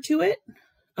similar to it.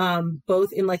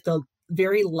 Both in like the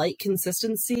very light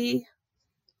consistency.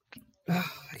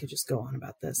 Oh, I could just go on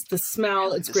about this. The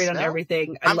smell, it's great on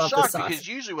everything. I love the sauce. Because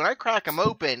usually when I crack them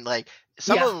open, like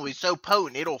some of them will be so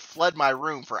potent, it'll flood my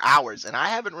room for hours. And I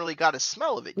haven't really got a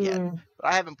smell of it yet. But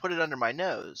I haven't put it under my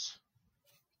nose.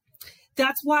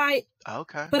 That's why.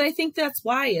 Okay. But I think that's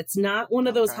why it's not one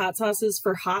of those hot sauces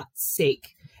for hot sake.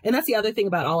 And that's the other thing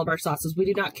about all of our sauces. We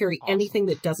do not carry anything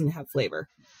that doesn't have flavor.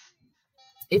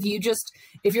 If you're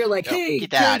like, hey,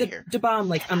 get that out of here. Da bomb,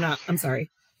 like, I'm sorry.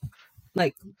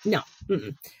 Like, no.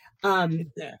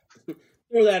 Yeah.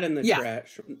 Throw that in the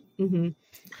trash. Mm-hmm.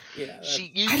 Yeah.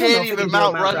 You can't even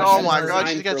Mount Rush. Oh my God,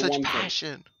 she's got such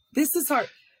passion. This is hard.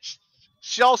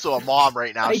 She's also a mom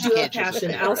right now. I do have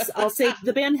passion. I'll say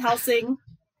the Van Helsing.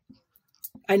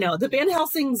 I know. The Van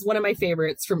Helsing's one of my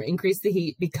favorites from Increase the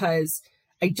Heat because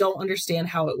I don't understand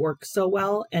how it works so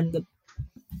well. And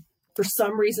for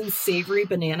some reason, savory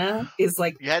banana is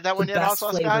like you had that one yet, hot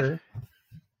sauce guy?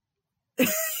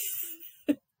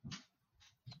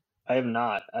 I have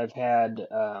not. I've had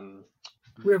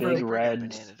River Big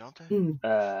Red's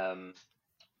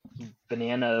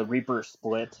banana Reaper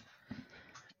Split.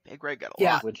 Big Red got a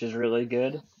lot. Which is really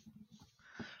good.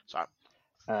 Sorry.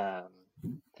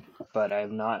 But I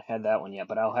have not had that one yet,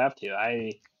 but I'll have to.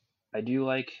 I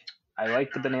like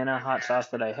the banana hot sauce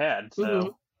that I had,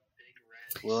 so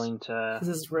willing to this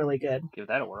is really good. Give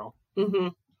that a whirl. Mm-hmm.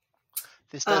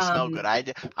 This does smell good. I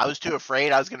was too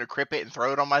afraid I was going to crip it and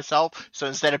throw it on myself. So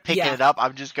instead of picking it up,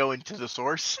 I'm just going to the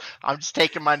source. I'm just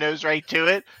taking my nose right to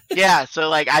it. Yeah. So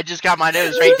like I just got my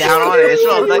nose right down on it. It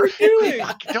smells like,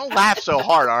 don't laugh so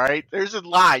hard. All right. There's a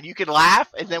line. You can laugh.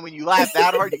 And then when you laugh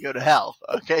that hard, you go to hell.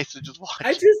 Okay. So just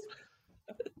watch.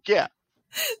 Yeah.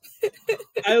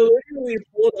 I literally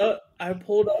pulled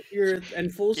up your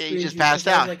and full screen. Yeah, you just passed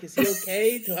out. Like, is he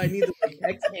okay? Do I need to like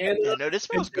text Hannah? No, this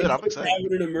smells good. I'm excited.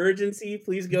 Have an emergency.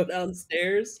 Please go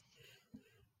downstairs.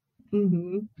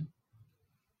 Mm-hmm.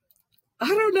 I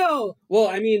don't know. Well,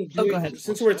 I mean, go ahead.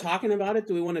 Since we're talking about it,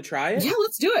 do we want to try it? Yeah,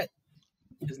 let's do it.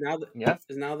 Is now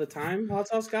the time, Hot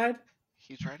Sauce Guide?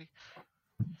 He's ready.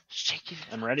 Shake it.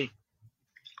 I'm ready.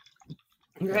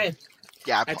 Okay.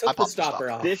 Yeah, I took the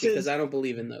stopper off because I don't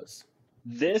believe in those.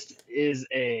 This is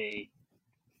a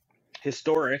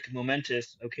historic,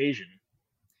 momentous occasion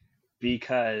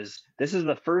because this is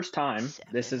the first time.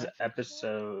 This is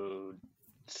episode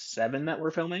 7 that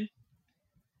we're filming.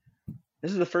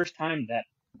 This is the first time that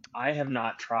I have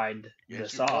not tried the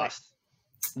Yes, you're right. sauce.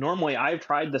 Normally, I've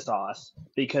tried the sauce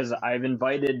because I've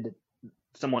invited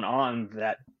someone on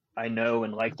that I know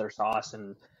and like their sauce,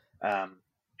 and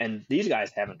these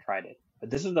guys haven't tried it. But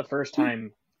this is the first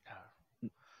time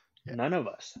none of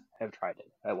us have tried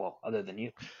it. Well, other than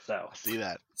you. So I see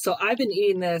that. So I've been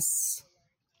eating this,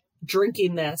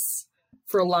 drinking this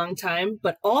for a long time,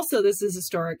 but also this is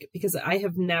historic because I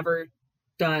have never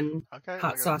done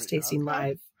hot sauce tasting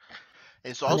live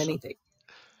It's on also anything.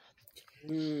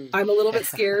 I'm a little bit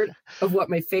scared of what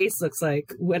my face looks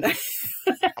like when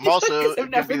I'm also I've gonna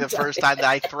be never the done first it. time that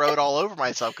I throw it all over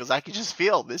myself because I can just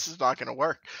feel this is not gonna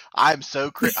work. I am so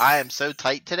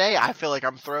tight today. I feel like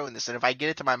I'm throwing this, and if I get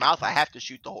it to my mouth, I have to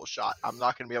shoot the whole shot. I'm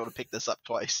not gonna be able to pick this up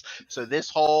twice. So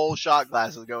this whole shot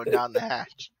glass is going down the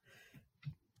hatch.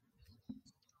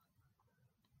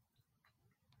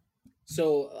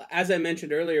 So, as I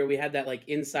mentioned earlier, we had that like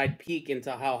inside peek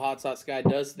into how Hot Sauce Guy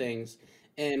does things,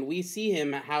 and we see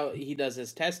him how he does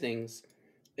his testings,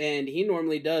 and he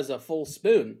normally does a full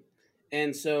spoon,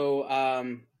 and so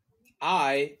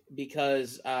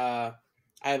because I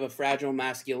have a fragile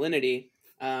masculinity,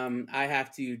 I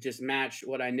have to just match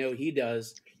what I know he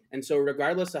does, and so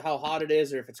regardless of how hot it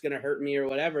is or if it's going to hurt me or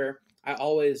whatever, I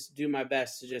always do my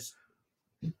best to just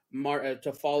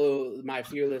to follow my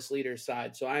fearless leader's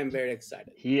side. So I am very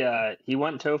excited. he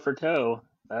went toe for toe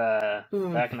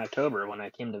back in October when I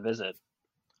came to visit.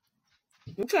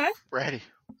 Okay. Ready.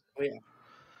 Oh, yeah.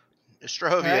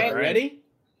 Estrovia. All right. Ready?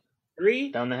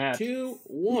 3, Down the hatch. 2,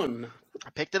 1. I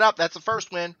picked it up. That's the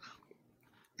first win.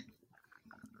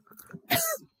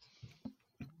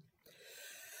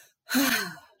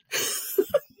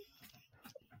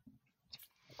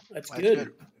 That's That's good.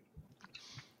 good.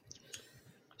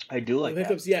 I do like that.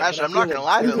 Hiccups, yeah. Actually, but I'm not feel gonna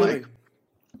lie, they're though, coming.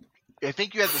 I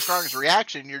think you had the strongest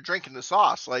reaction. You're drinking the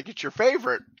sauce. Like, it's your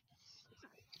favorite.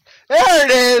 There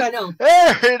it is. I know.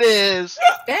 There it is.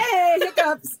 Hey,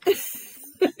 hiccups.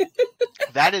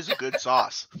 That is a good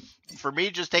sauce. For me,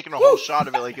 just taking a whole shot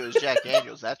of it like it was Jack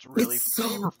Daniels, that's really It's so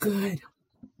flavorful. good.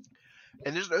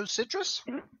 And there's no citrus?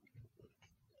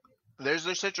 There's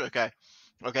no citrus.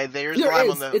 Okay, there's There lime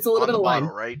is. on the, It's a little on bit the of bottle,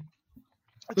 lime. right?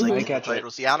 It's Mhm. like I in the catch it.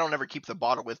 title. See, I don't ever keep the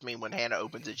bottle with me. When Hannah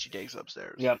opens it, she takes it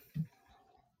upstairs. Yep.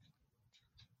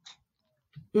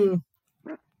 Mm.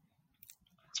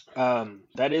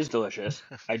 That is delicious.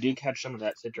 I do catch some of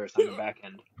that citrus on the back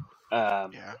end.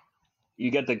 Yeah. You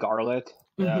get the garlic,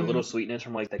 Mhm. little sweetness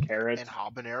from like the carrots. And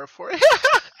habanero for it.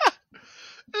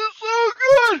 It's so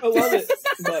good. I love it.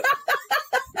 But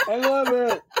I love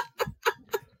it.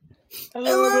 I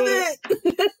love it.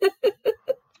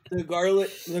 the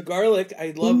garlic,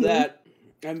 I love Mhm. that.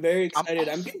 I'm very excited.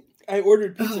 also- I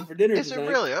ordered pizza for dinner Is it tonight.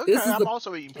 really? Okay, This is I'm the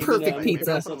also eating pizza. perfect tonight. pizza. Maybe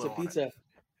I'll Lots put a of little on it. pizza.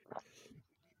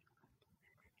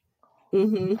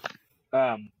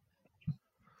 Mm-hmm.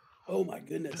 Oh my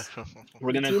goodness.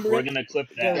 We're gonna Turmeric? clip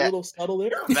Got a that. little subtle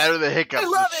there. Better than hiccups. I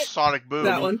love the it. Sonic boom.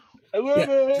 That one. I love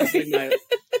Just it. like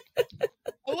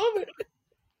I love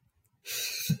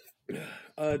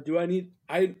it. Do I need?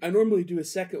 I normally do a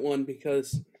second one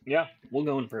because Yeah, we'll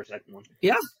go in for a second one.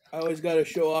 I always got to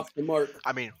show off the mark.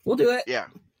 I mean, We'll do it. yeah.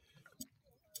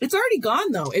 It's already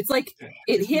gone though. It's like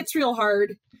it hits real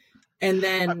hard, and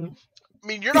then I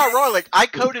mean, you're not wrong. Like, I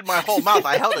coated my whole mouth.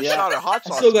 I held a Yeah. shot of hot I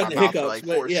sauce still in got my the mouth for hiccups, like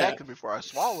but 4 yeah. seconds before I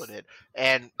swallowed it.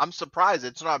 And I'm surprised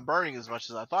it's not burning as much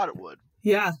as I thought it would.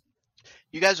 yeah.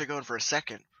 You guys are going for a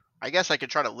second. I guess I could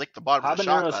try to lick the bottom of the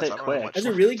shot Habaneros glass. hit I don't know quick. how much That's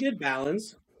a really good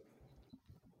balance.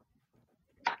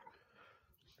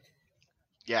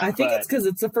 Yeah. I think But- it's because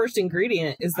it's the first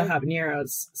ingredient is the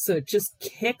habaneros, so it just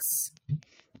kicks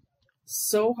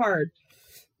so hard.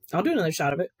 I'll do another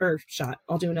shot of it,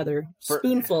 I'll do another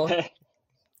spoonful.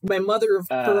 My mother of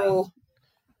pearl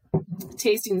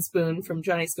tasting spoon from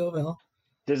Johnny Scoville.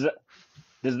 Does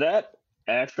that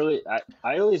actually?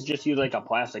 I always just use like a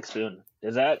plastic spoon.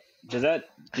 Does that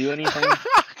do anything?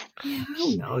 Yeah,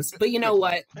 who knows? But you know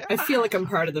what? I feel like I'm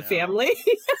part of the family.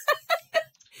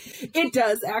 It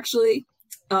does actually.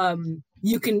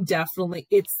 You can definitely.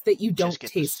 It's that you don't Just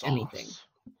get the taste sauce. anything.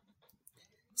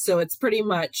 So it's pretty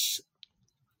much,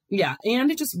 yeah,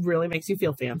 and it just really makes you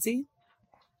feel fancy.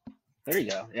 There you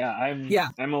go. Yeah,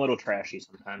 I'm a little trashy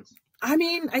sometimes. I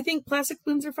mean, I think plastic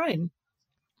spoons are fine.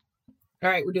 All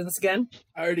right, we're doing this again.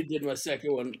 I already did my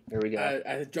second one. There we go.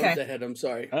 I jumped Okay. ahead. I'm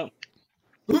sorry. Oh.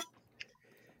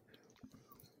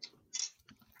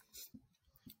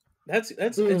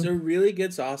 It's a really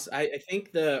good sauce. I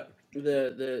think the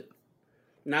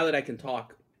now that I can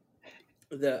talk,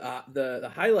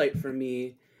 the highlight for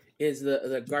me is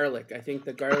the garlic. I think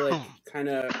the garlic kind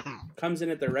of comes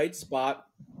in at the right spot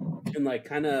and like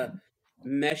kind of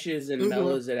meshes and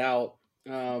mellows it out,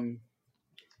 and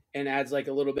adds like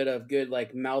a little bit of good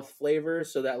like mouth flavor,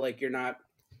 so that like you have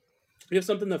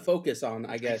something to focus on.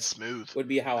 I guess It's smooth would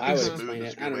be how I would explain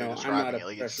it. I don't know. I'm not a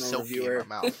professional reviewer,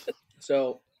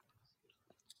 so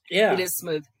yeah, it is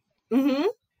smooth.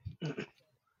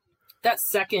 That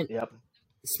second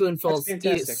spoonful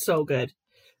is so good.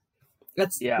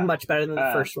 That's much better than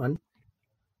the first one.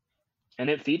 And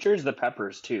it features the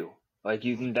peppers too. Like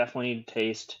you can definitely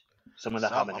taste some of the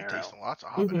habanero. I'm tasting lots of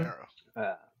habanero,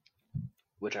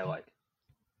 which I like.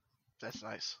 That's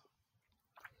nice.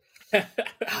 That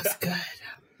was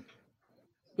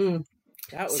good.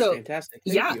 That was fantastic.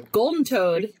 Thank you. Golden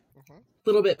Toad, a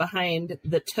little bit behind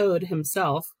the Toad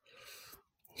himself.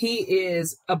 He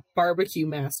is a barbecue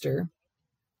master.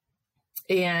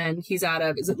 And he's out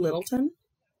of, is it Littleton?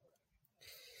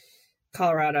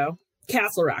 Colorado.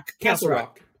 Castle Rock.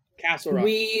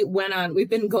 We've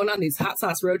been going on these hot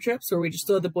sauce road trips where we just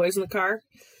throw the boys in the car,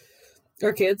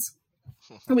 our kids,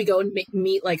 and we go and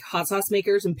meet like hot sauce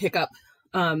makers and pick up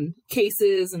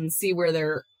cases and see where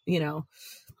they're,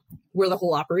 where the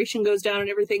whole operation goes down and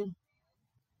everything.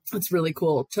 It's really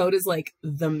cool. Toad is like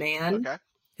the man. Okay.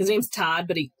 His name's Todd,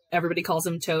 but everybody calls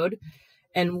him Toad.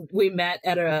 And we met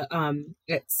at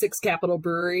at Six Capital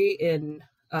Brewery in,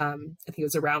 I think it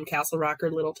was around Castle Rock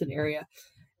or Littleton area.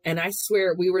 And I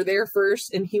swear we were there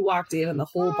first and he walked in and the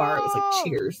whole bar, it was like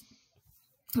cheers.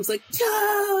 I was like,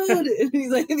 Toad!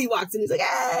 And he walks in, he's like,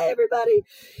 hey, everybody.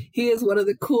 He is one of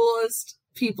the coolest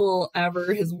people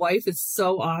ever. His wife is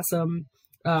so awesome.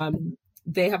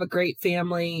 They have a great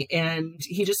family and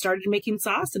he just started making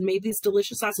sauce and made these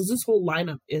delicious sauces. This whole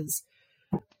lineup is,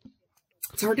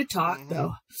 it's hard to talk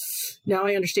though. Now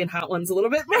I understand hot ones a little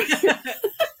bit more.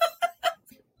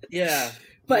 Yeah.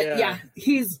 But yeah,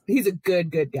 he's a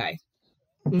good guy.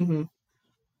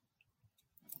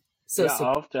 So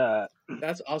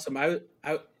that's awesome. I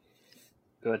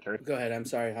go ahead, Terry. Go ahead. I'm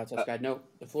sorry, Hot Sauce Guy. No,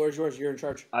 the floor is yours. You're in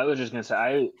charge. I was just gonna say,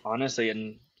 I honestly had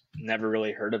never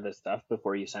really heard of this stuff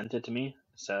before you sent it to me.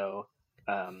 So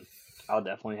I'll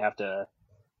definitely have to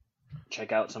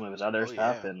check out some of his other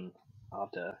stuff, and I'll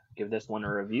have to give this one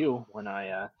a review when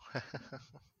I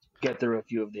get through a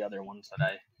few of the other ones that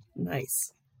I.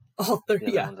 Nice. All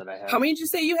 30. Yeah. How many did you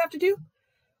say you have to do?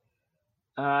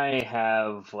 I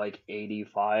have like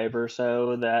 85 or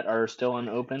so that are still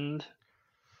unopened.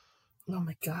 Oh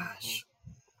my gosh.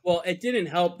 Well, it didn't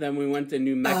help them. We went to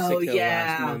New Mexico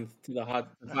last month to the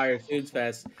Fire Foods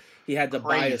Fest. He had to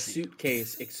buy a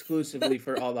suitcase exclusively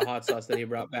for all the hot sauce that he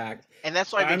brought back. And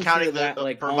that's why I've been counting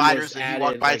the providers that he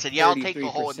walked by and said, yeah, I'll take the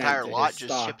whole entire lot,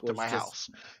 just ship it to my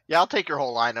house. Yeah, I'll take your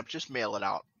whole lineup, just mail it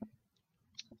out.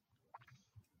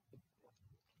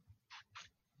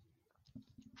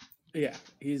 Yeah,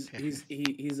 he's a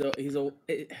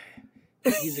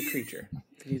creature.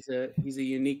 He's a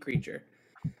unique creature.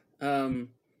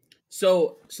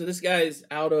 So this guy's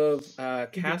out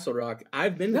of Castle Rock.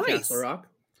 I've been to Castle Rock.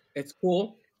 It's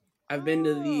cool. I've been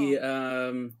to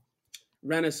the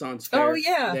Renaissance Fair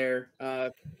there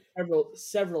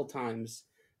several times.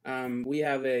 We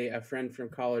have a friend from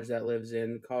college that lives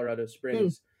in Colorado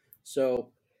Springs.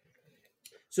 So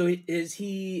is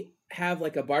he have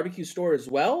like a barbecue store as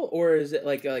well, or is it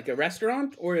like a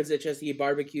restaurant, or is it just he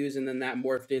barbecues and then that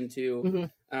morphed into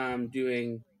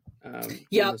doing I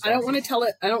don't want to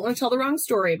tell the wrong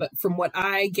story, but from what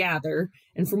I gather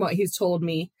and from what he's told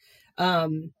me,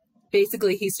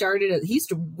 basically he used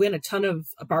to win a ton of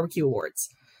barbecue awards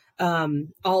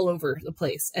all over the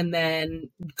place, and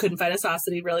then couldn't find a sauce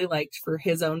that he really liked for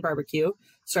his own barbecue,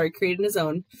 started creating his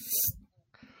own.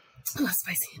 Oh,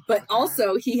 spicy. But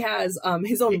also he has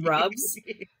his own rubs.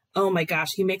 Oh my gosh,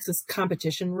 he makes this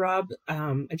competition rub.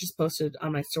 I just posted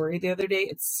on my story the other day.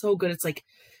 It's so good. It's like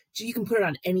you can put it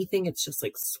on anything. It's just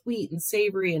like sweet and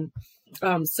savory. And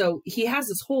so he has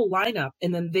this whole lineup,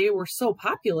 and then they were so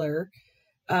popular.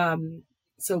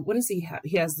 So what does he have?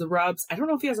 He has the rubs. I don't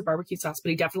know if he has a barbecue sauce,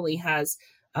 but he definitely has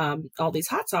all these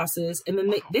hot sauces. And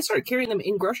then they started carrying them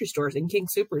in grocery stores and King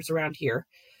Supers around here.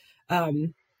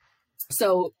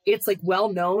 So it's like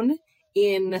well known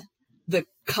in the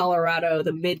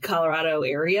mid Colorado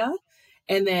area.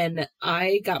 And then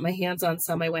I got my hands on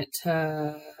some. I went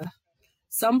to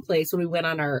some place when we went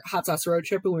on our hot sauce road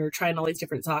trip and we were trying all these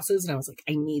different sauces. And I was like,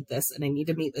 I need this and I need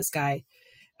to meet this guy.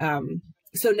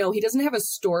 So no, he doesn't have a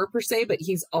store per se, but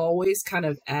he's always kind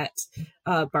of at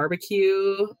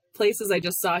barbecue places. I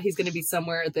just saw he's going to be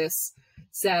somewhere this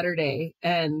Saturday,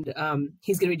 and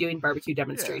he's going to be doing barbecue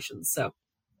demonstrations. So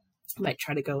I might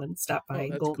try to go and stop by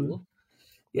Golden. Cool.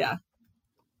 Yeah.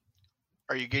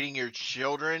 Are you getting your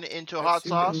children into That's hot super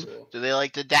sauce? cool. Do they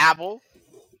like to dabble?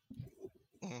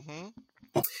 Mm-hmm.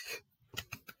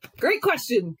 Great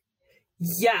question.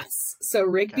 Yes. So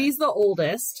Rigby's the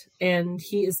oldest, and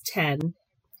he is 10.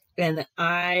 And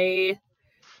I'll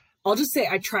just say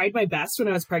I tried my best when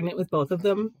I was pregnant with both of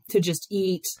them to just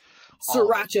eat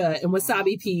sriracha and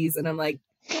wasabi peas, and I'm like,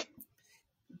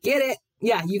 get it?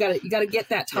 Yeah, you gotta get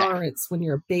that tolerance when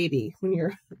you're a baby, when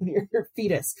you're a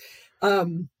fetus.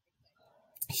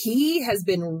 He has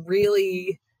been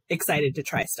really excited to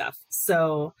try stuff.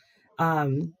 So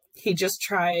he just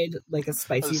tried like a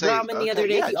spicy ramen the other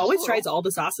day. Yeah, he always tries all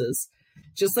the sauces,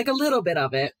 just like a little bit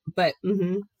of it. But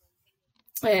and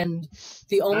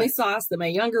the only sauce that my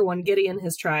younger one, Gideon,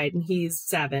 has tried, and he's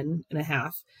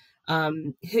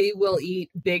 7.5, he will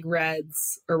eat Big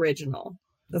Red's original.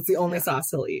 That's the only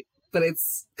sauce he'll eat. But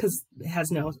it's because it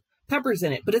has no peppers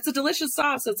in it. But it's a delicious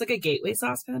sauce. So it's like a gateway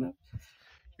sauce kind of.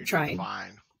 You're trying.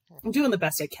 Fine. I'm doing the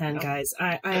best I can, guys.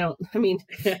 I mean,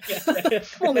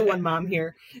 only one mom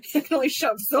here. I can only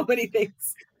shove so many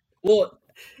things. Well,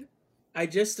 I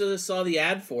just saw the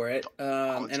ad for it,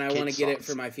 and I want to get it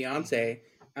for my fiance.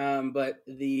 But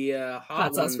the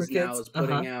Hot Sauce Ones for now Kids? is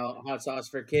putting out hot sauce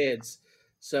for kids.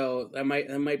 So that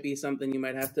might be something you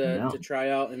might have to try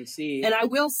out and see. And I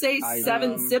will say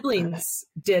 7 Siblings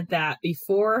did that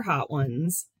before Hot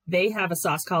Ones. They have a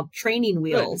sauce called Training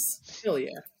Wheels. Hell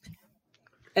yeah.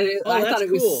 And I thought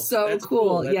it was so That's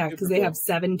cool. That's yeah, because they have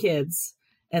 7 kids,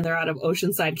 and they're out of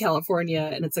Oceanside, California,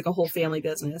 and it's like a whole family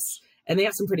business. And they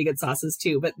have some pretty good sauces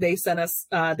too. But they sent us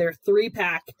their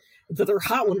 3-pack. Their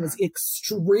hot one was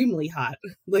extremely hot,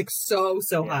 like so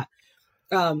hot.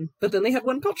 But then they had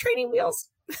one called Training Wheels.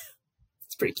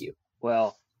 It's pretty cute.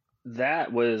 Well,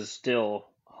 that was still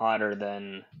hotter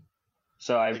than.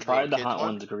 So I've tried the Hot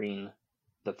Ones green,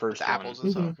 the first one. Apples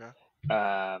and stuff.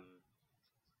 Okay.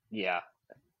 Yeah.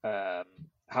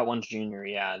 Hot Ones Junior.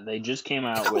 Yeah, they just came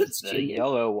out with the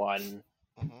yellow one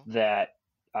that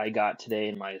I got today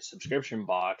in my subscription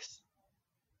box.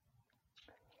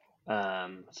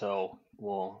 So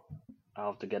I'll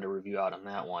have to get a review out on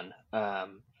that one.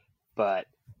 But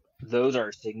those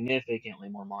are significantly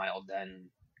more mild than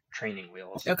Training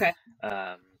Wheels. Okay.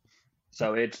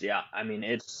 So it's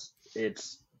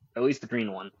at least the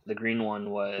green one. The green one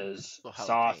was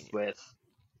sauced with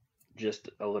just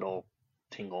a little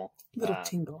tingle.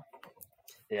 Tingle.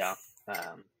 Yeah.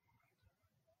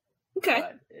 Okay.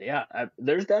 But yeah,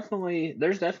 there's definitely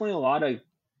a lot of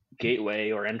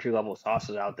gateway or entry level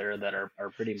sauces out there that are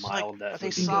pretty mild. Like,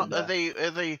 are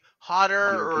they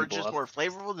hotter or just more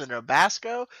flavorful than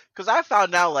Tabasco? Because I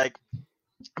found out, like,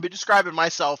 I've been describing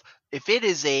myself. If it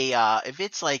is if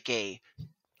it's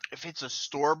a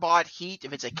store bought heat,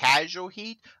 if it's a casual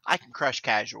heat, I can crush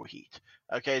casual heat.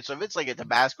 Okay, so if it's like a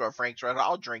Tabasco or Frank's Red,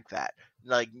 I'll drink that.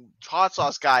 Like, Hot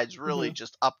Sauce Guides really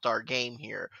just upped our game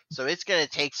here. So it's gonna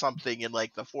take something in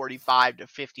like the 45 to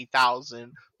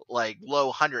 50,000, like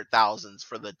low 100,000s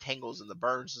for the tingles and the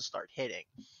burns to start hitting.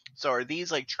 So are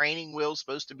these like Training Wheels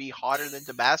supposed to be hotter than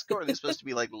Tabasco, or are they supposed to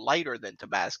be like lighter than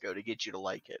Tabasco to get you to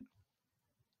like it?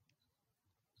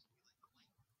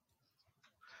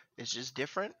 It's just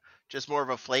different? Just more of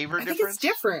a flavor difference? I think it's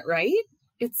different, right?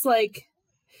 It's like,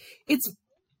 it's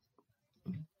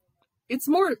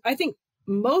more, I think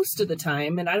most of the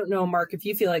time, and I don't know, Mark, if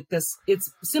you feel like this, it's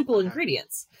simple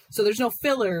ingredients. So there's no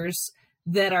fillers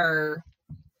that are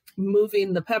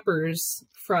moving the peppers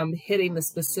from hitting the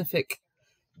specific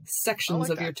sections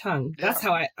of your tongue. Yeah. That's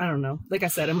how I don't know. Like I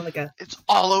said, I'm like it's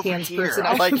all over here. Person.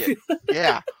 I like it.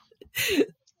 Yeah.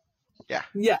 Yeah.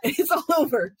 Yeah, it's all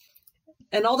over.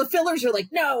 And all the fillers are like,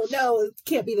 no, it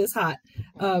can't be this hot.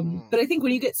 But I think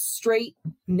when you get straight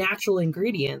natural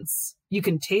ingredients, you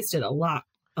can taste it a lot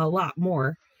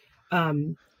more.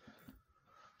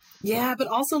 Yeah, but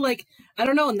also, like, I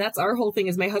don't know. And that's our whole thing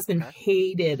is my husband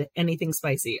hated anything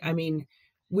spicy. I mean,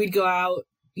 we'd go out,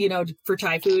 for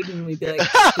Thai food, and we'd be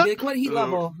like, what heat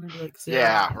level? And I'd be like,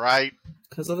 yeah, right.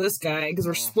 Because of this guy, because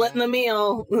we're splitting the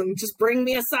meal. Just bring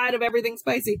me a side of everything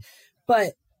spicy.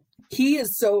 But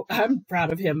I'm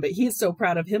proud of him, but he's so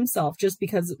proud of himself just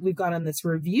because we've gone on this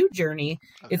review journey.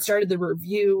 Okay. It started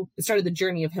the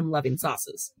journey of him loving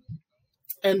sauces.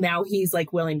 And now he's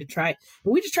like willing to try.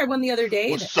 And we just tried one the other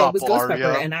day. What's up, it was ghost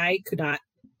pepper, and I could not.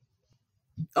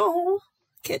 Oh,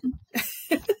 kitten.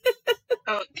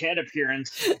 Cat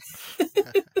appearance.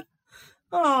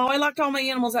 Oh, I locked all my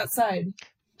animals outside.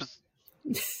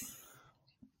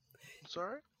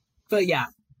 Sorry? But yeah.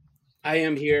 I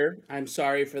am here. I'm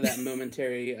sorry for that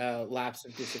momentary lapse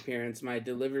of disappearance. My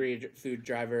delivery food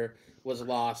driver was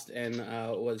lost and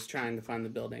was trying to find the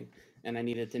building, and I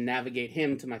needed to navigate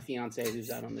him to my fiance who's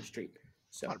out on the street.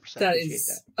 So 100%. That appreciate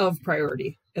is of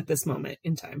priority at this moment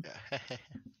in time.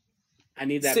 I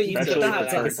need that So you pizza can so get the that hot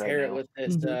I can sauce. pair it Right with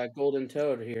this Mhm. golden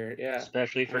toad here. Yeah,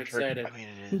 Especially for I'm turkey. excited. I mean,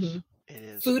 it is. Mhm. It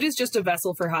is. Food is just a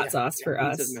vessel for hot sauce for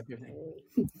pizza's us. my favorite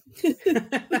thing.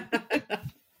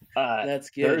 That's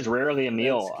good. There's rarely a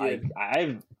meal. That's good.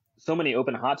 I've so many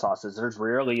open hot sauces. There's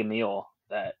rarely a meal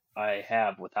that I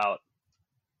have without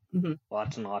Mhm.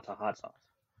 lots and lots of hot sauce.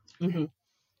 hmm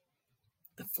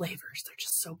The flavors, they're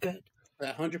just so good.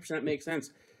 That 100% makes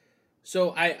sense.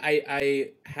 So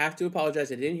I have to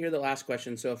apologize. I didn't hear the last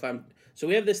question. So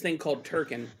we have this thing called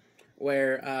Turkin,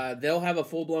 where they'll have a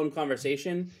full blown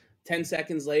conversation. 10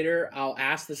 seconds later, I'll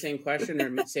ask the same question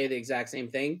or say the exact same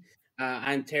thing.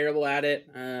 I'm terrible at it.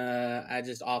 I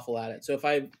just awful at it. So if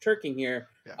I'm Turking here,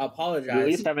 I apologize. You at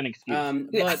least have an excuse.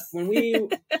 But when we,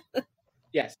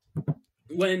 yes,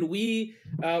 when we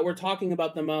were talking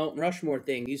about the Mount Rushmore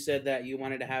thing, you said that you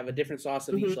wanted to have a different sauce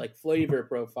of each like flavor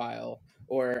profile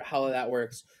or how that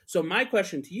works. So my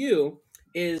question to you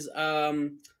is,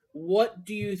 what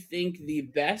do you think the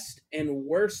best and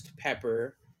worst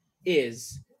pepper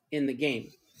is in the game?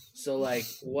 So like,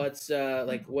 what's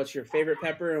your favorite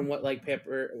pepper, and what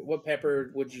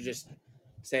pepper would you just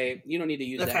say you don't need to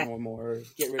use that no more, or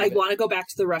get rid of I it? want to go back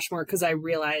to the Rushmore because I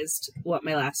realized what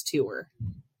my last two were.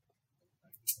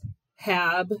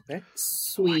 Hab, Okay.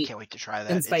 sweet, I can't wait to try that.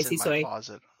 and It's spicy in my soy.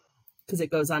 closet. Because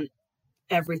it goes on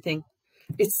everything.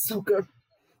 It's so good.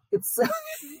 It's so.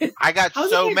 I got How's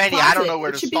it so in your many. I closet? don't know where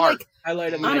It to should start. be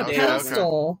Highlight of like my on a day.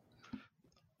 pedestal,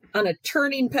 on a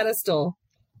turning pedestal.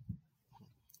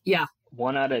 Yeah.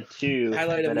 1 out of 2.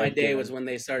 Highlight of that my I've day given. was when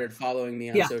they started following me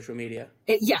on Yeah. social media.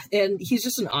 And he's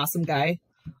just an awesome guy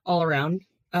all around.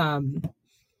 So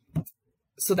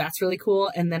that's really cool.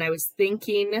 And then I was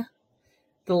thinking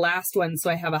the last one. So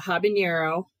I have a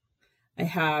habanero. I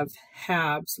have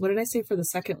Habs. What did I say for the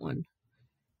second one?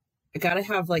 I gotta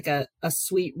have like a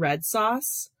sweet red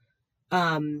sauce.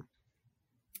 And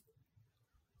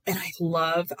I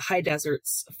love High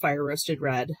Desert's fire roasted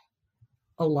red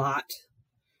a lot.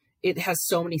 It has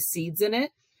so many seeds in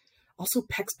it. Also,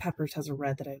 Pex Peppers has a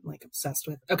red that I'm like obsessed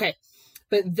with. Okay.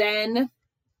 But then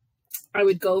I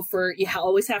would go for, you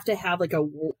always have to have like a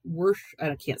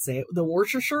I can't say it, the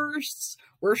Worcestershire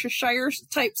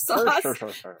type sauce.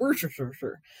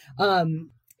 Worcestershire.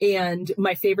 And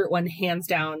my favorite one, hands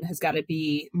down, has got to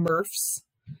be Murph's,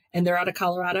 and they're out of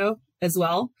Colorado as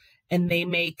well. And they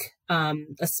make a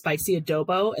spicy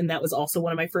adobo, and that was also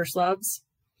one of my first loves.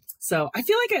 So I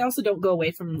feel like I also don't go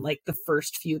away from like the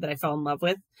first few that I fell in love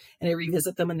with, and I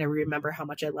revisit them and I remember how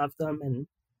much I love them. And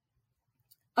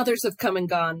others have come and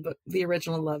gone, but the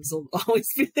original loves will always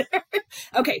be there.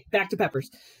 Okay, back to peppers.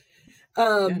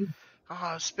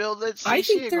 Spilled it. I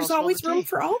think there's always room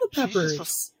for all the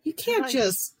peppers. You can't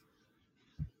just.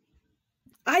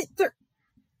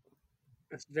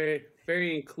 It's very,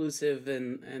 very inclusive,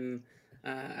 and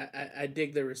I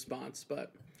dig the response.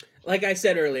 But like I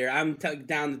said earlier, I'm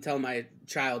down to tell my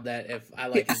child that if I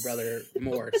like his brother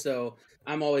more. So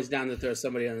I'm always down to throw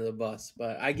somebody under the bus.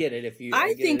 But I get it.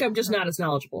 I think I'm just not as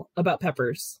knowledgeable about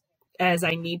peppers as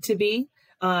I need to be.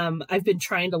 I've been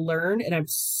trying to learn, and I'm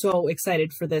so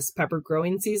excited for this pepper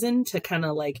growing season to kind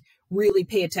of like really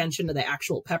pay attention to the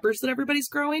actual peppers that everybody's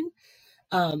growing.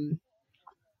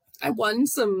 I won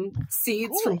some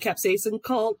seeds from Capsaicin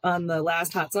Cult on the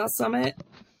last Hot Sauce Summit.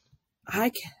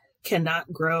 I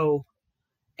cannot grow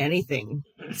anything.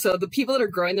 So the people that are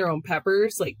growing their own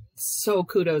peppers, like, so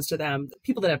kudos to them. The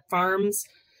people that have farms,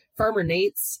 Farmer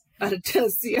Nate's out of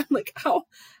Tennessee, I'm like, how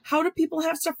do people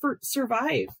have stuff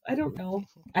survive? I don't know.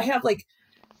 I have like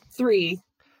 3.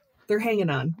 They're hanging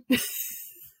on.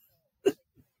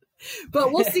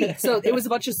 But we'll see. So it was a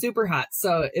bunch of super hot.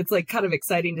 So it's like kind of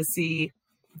exciting to see.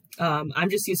 I'm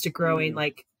just used to growing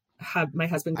like my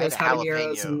husband grows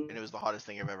habaneros, and it was the hottest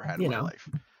thing I've ever had in my life.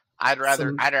 I'd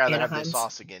rather have Anaheims. this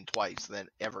sauce again twice than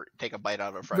ever take a bite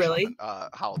out of a fresh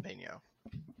jalapeno.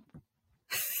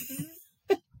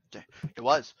 It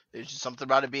was just something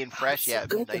about it being fresh. So yeah,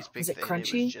 good, nice though. big Was it thing.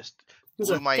 crunchy? It was just Was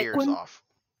blew it a my thick ears one? off.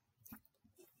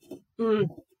 Mm.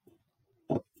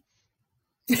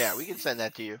 Yeah, we can send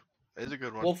that to you. It's a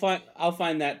good one. I'll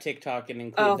find that TikTok and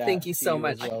include that. Thank you so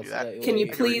much. As well, Can you I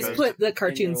can please repost put the when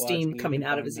cartoon you're steam watching, coming you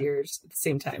out can of his find that. ears at the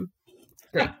same time?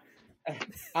 Great.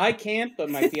 I can't, but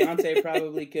my fiance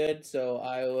probably could. So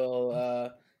I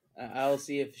will. I'll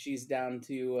see if she's down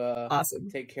to Awesome.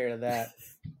 take care of that.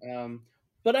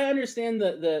 But I understand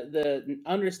the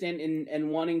understand and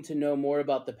wanting to know more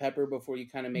about the pepper before you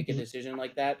kind of make a decision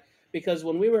like that. Because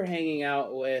when we were hanging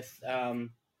out with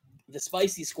the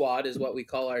Spicy Squad is what we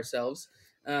call ourselves,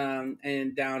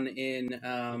 and down in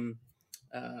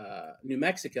New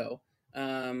Mexico.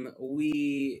 Sam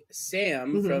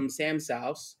from Sam's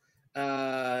House,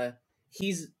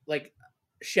 he's like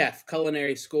chef,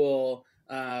 culinary school,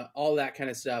 all that kind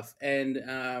of stuff,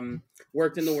 and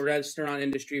worked in the restaurant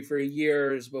industry for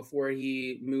years before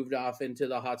he moved off into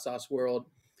the hot sauce world.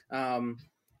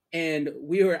 And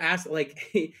we were asked, like,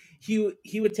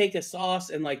 he would take a sauce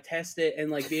and like test it and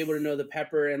like be able to know the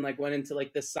pepper, and like went into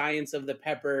like the science of the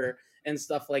pepper and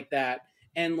stuff like that.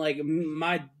 And like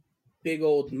my big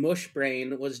old mush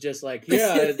brain was just like,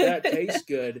 yeah, that tastes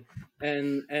good.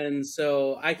 And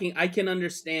so I can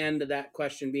understand that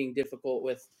question being difficult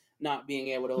with not being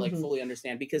able to like fully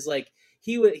understand, because like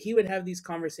he would have these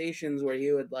conversations where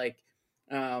he would like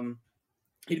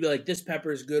he'd be like, this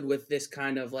pepper is good with this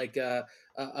kind of like a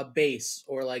base,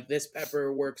 or like this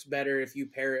pepper works better if you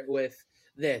pair it with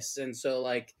this. And so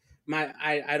like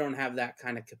I don't have that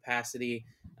kind of capacity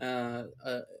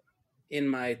in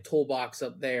my toolbox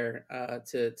up there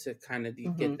to kind of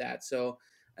get that. So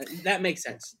that makes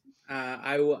sense.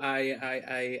 I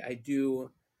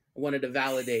do wanted to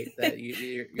validate that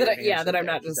your that I'm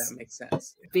not just that makes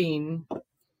sense. being.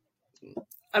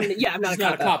 I'm not It's a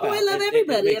cop out. Oh, I love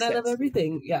everybody and I love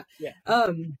everything. Yeah.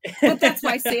 But that's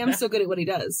why Sam's so good at what he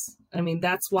does. I mean,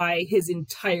 that's why his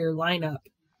entire lineup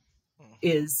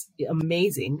is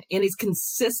amazing, and he's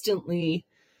consistently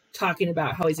talking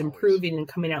about how he's improving and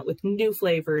coming out with new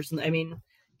flavors. And I mean,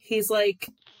 he's like,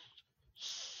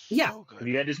 yeah. So good. Have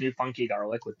you had his new funky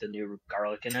garlic with the new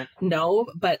garlic in it? No,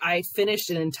 but I finished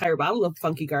an entire bottle of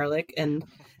funky garlic, and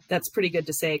that's pretty good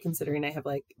to say considering I have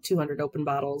like 200 open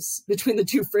bottles between the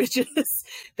two fridges.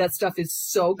 That stuff is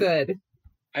so good.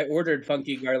 I ordered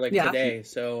funky garlic today,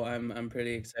 so I'm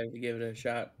pretty excited to give it a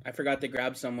shot. I forgot to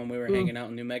grab some when we were hanging out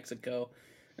in New Mexico,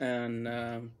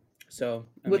 and so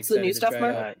I'm what's the new stuff,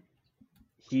 Mark?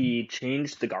 He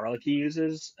changed the garlic he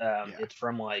uses. It's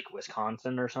from like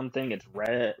Wisconsin or something. It's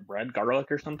red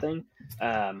garlic or something.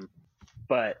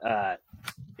 But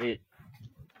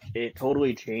it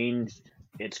totally changed.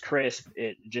 It's crisp.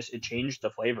 It changed the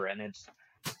flavor, and it's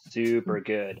super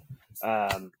good.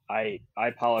 I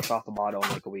polished off the bottle in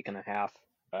like a week and a half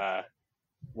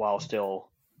while still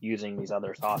using these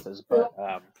other sauces. But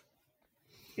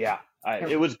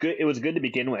it was good. It was good to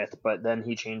begin with, but then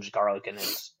he changed garlic, and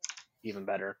it's even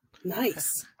better.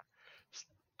 Nice.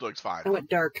 Looks fine. I went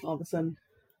dark all of a sudden.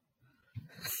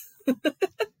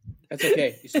 That's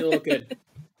okay. You still look good.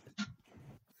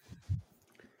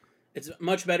 It's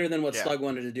much better than what Slug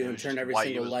wanted to do and turn every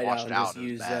single light out and just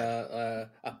use a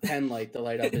pen light to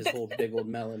light up his whole big old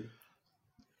melon.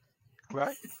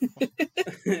 Right?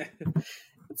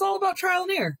 It's all about trial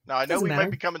and error. Now, I know Doesn't we matter.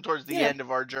 might be coming towards the end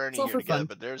of our journey here together, fun.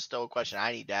 but there's still a question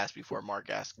I need to ask before Mark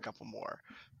asks a couple more.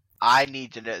 I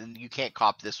need to know, and you can't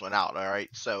cop this one out, all right?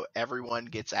 So everyone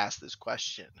gets asked this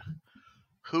question.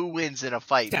 Who wins in a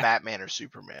fight, Batman or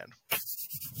Superman?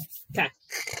 Okay.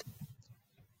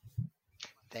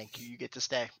 Thank you. You get to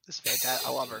stay. This is fantastic.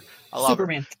 I love her. I love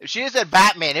Superman. her. If she had said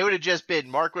Batman, it would have just been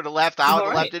Mark would have left. I would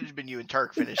have left. It would have been you and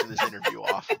Turk finishing this interview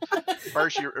off.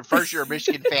 First you're a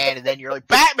Michigan fan, and then you're like,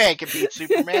 Batman can beat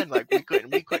Superman. Like we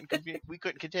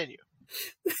couldn't continue.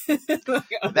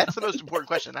 That's the most important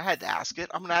question. I had to ask it.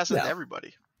 I'm going to ask it to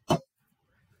everybody.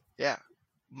 Yeah.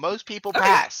 Most people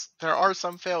pass. There are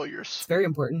some failures. It's very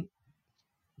important.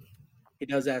 He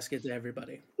does ask it to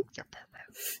everybody.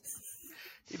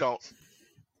 You don't.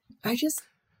 I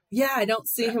don't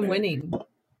see him winning.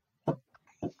 You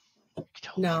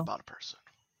tell a lot about a person.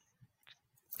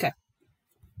 Okay.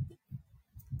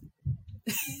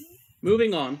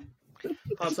 Moving on.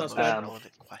 Hot sauce guy.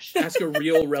 Ask a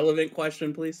real relevant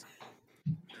question, please.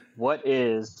 What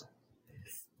is,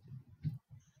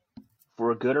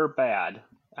 for good or bad,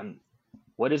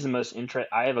 what is the most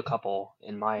I have a couple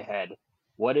in my head.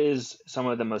 What is some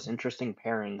of the most interesting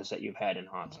pairings that you've had in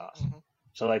hot sauce? Mm-hmm.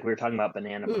 So like we were talking about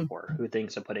banana before. Who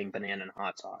thinks of putting banana in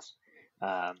hot sauce?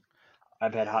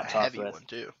 I've had hot sauce with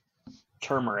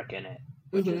turmeric in it,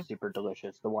 which is super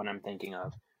delicious. The one I'm thinking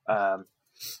of.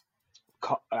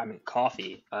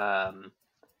 Coffee.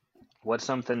 What's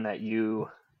something that you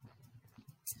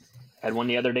had one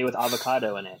the other day with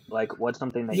avocado in it? Like what's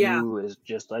something that you is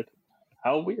just like,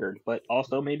 how weird, but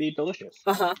also maybe delicious?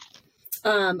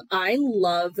 I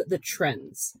love the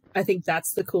trends. I think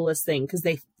that's the coolest thing because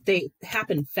they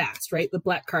happen fast, right? The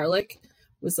black garlic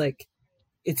was like,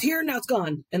 it's here, now it's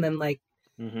gone. And then like,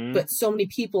 but so many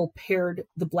people paired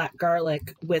the black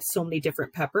garlic with so many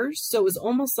different peppers. So it was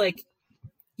almost like,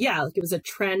 like it was a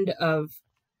trend of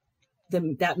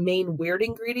that main weird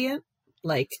ingredient,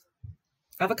 like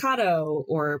avocado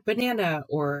or banana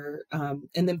or, and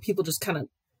then people just kind of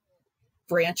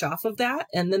branch off of that,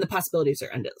 and then the possibilities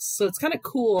are endless. So it's kind of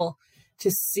cool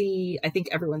to see, I think,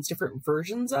 everyone's different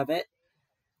versions of it.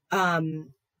 I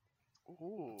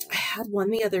had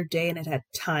one the other day and it had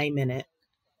thyme in it.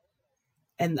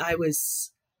 And I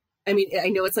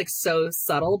know it's like so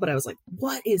subtle, but I was like,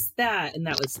 what is that? And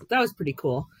that was pretty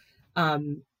cool. I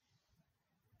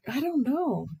don't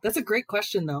know. That's a great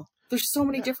question though. There's so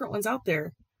many different ones out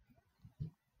there.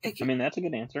 I mean, that's a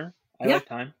good answer. I like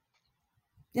thyme.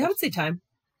 Yeah, I would say thyme.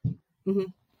 Mm-hmm.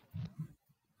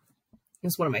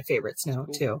 It's one of my favorites now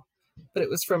too, but it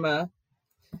was from a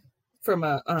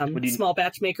small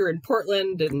batch maker in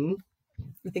Portland, and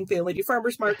I think they only do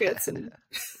farmers markets. And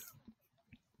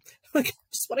like, I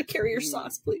just want to carry your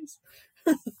sauce, please.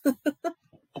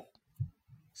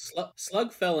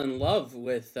 Slug fell in love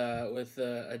with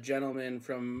a gentleman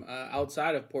from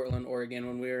outside of Portland, Oregon,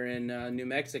 when we were in New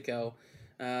Mexico.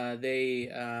 They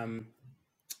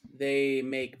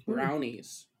make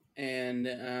brownies, and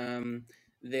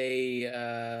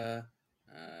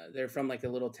they're from like a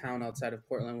little town outside of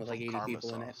Portland with like 80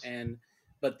 people in it,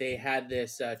 but they had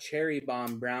this cherry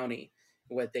bomb brownie,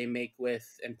 what they make with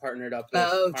and partnered up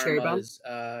with Karma's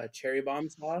cherry bomb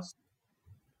sauce.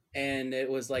 And it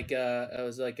was like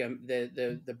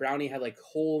the brownie had like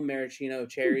whole maraschino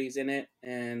cherries in it,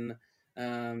 and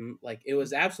like it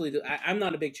was absolutely. I'm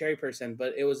not a big cherry person,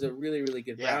 but it was a really, really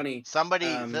good brownie.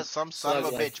 Somebody, some son of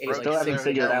a bitch, I still haven't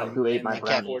figured out who ate my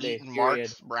brownie. Eating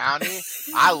Mark's brownie.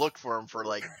 I looked for him for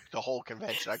like the whole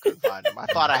convention. I couldn't find him. I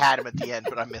thought I had him at the end,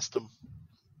 but I missed him.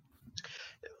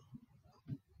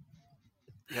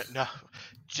 No,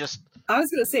 just. I was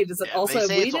gonna say, does it also have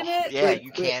weed in it? Yeah, like,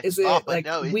 you can't stop it.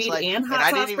 No, it's weed like, and hot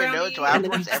I sauce didn't even know until brownie,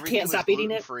 afterwards everything was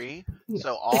gluten-free.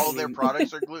 So all of their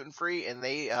products are gluten-free, and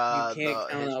they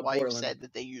his wife said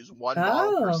that they use 1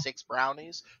 bottle for 6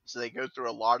 brownies. So they go through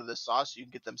a lot of the sauce. You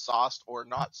can get them sauced or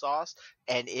not sauced,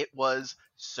 and it was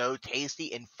so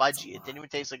tasty and fudgy. It didn't even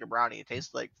taste like a brownie. It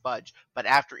tasted like fudge. But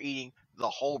after eating the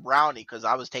whole brownie, because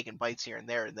I was taking bites here and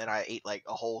there, and then I ate like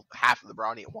a whole half of the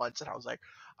brownie at once, and I was like,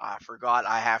 I forgot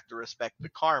I have to respect the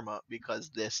karma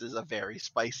because this is a very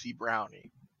spicy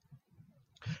brownie.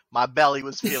 My belly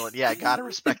was feeling, gotta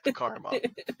respect the karma.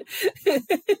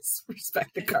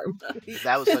 Respect the karma.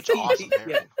 That was such an awesome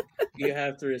pairing. You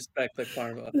have to respect the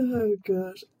karma. Oh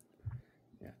gosh.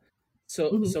 Yeah.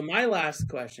 So my last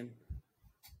question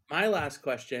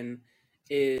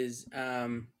is,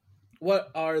 what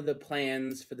are the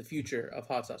plans for the future of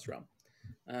Hot Sauce Realm?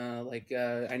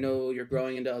 I know you're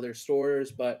growing into other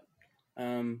stores, but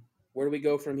where do we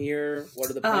go from here? What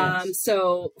are the plans?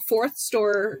 So fourth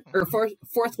store or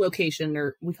fourth location,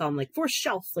 or we call them like fourth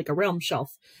shelf, like a realm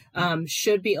shelf,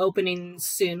 should be opening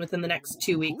soon within the next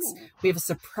 2 weeks. We have a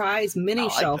surprise mini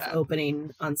shelf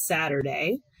opening on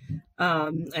Saturday.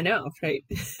 I know, right?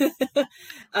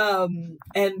 And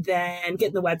then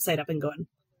getting the website up and going.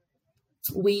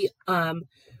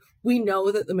 We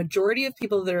know that the majority of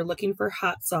people that are looking for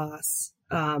hot sauce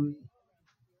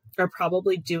are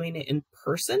probably doing it in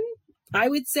person, I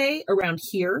would say, around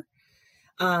here.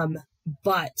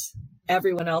 But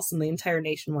everyone else in the entire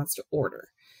nation wants to order.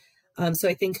 So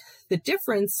I think the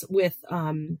difference with,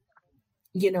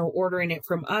 ordering it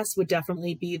from us would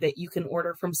definitely be that you can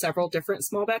order from several different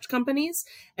small batch companies,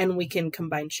 and we can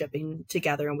combine shipping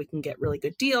together, and we can get really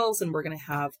good deals. And we're going to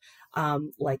have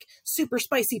like super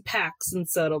spicy packs. And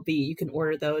so you can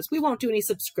order those. We won't do any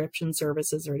subscription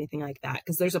services or anything like that,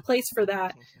 because there's a place for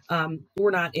that.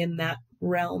 We're not in that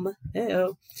realm.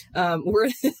 We're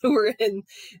in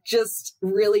just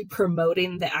really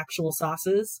promoting the actual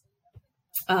sauces.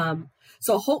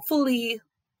 So hopefully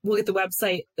we'll get the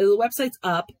website. The website's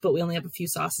up, but we only have a few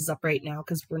sauces up right now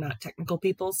because we're not technical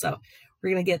people. So we're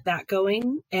going to get that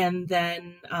going, and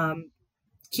then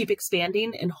keep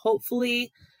expanding. And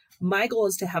hopefully my goal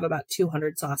is to have about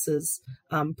 200 sauces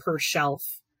per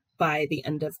shelf by the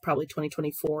end of probably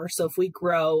 2024. So if we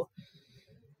grow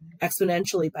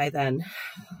exponentially by then,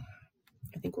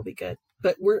 I think we'll be good.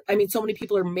 But so many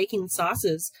people are making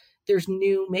sauces. There's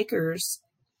new makers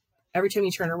every time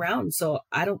you turn around. So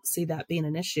I don't see that being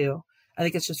an issue. I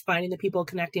think it's just finding the people,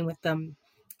 connecting with them,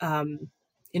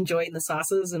 enjoying the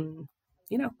sauces, and,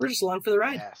 we're just along for the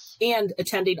ride. Yes. And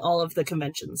attending all of the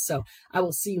conventions. So I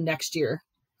will see you next year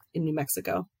in New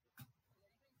Mexico.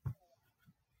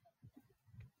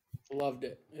 Loved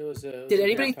it. Did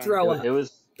anybody throw up? It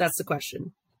was. That's the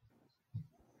question.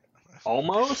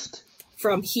 Almost.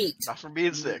 From heat. Not from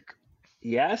being sick.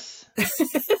 Yes.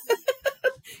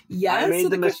 Yes. I made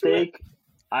the mistake.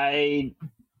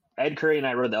 Ed Curry and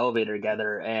I rode the elevator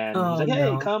together, and he's like,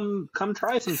 "Hey, come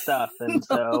try some stuff." And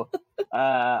so,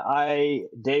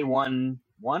 day one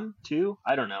one, two,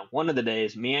 I don't know, one of the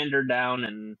days, meandered down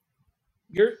and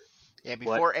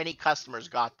before any customers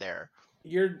got there.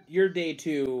 Your day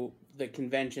 2, the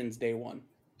convention's day 1.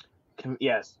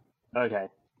 Yes. Okay.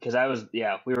 Because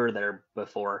we were there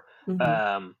before.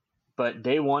 Mm-hmm. But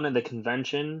day 1 of the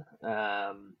convention,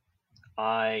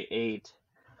 I ate.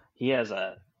 He has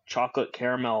a chocolate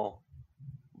bar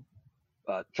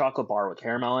with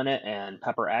caramel in it and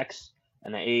pepper X,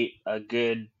 and I ate a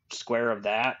good square of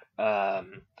that.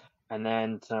 And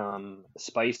then some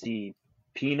spicy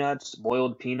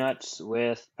boiled peanuts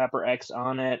with pepper X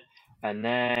on it. And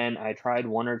then I tried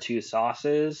 1 or 2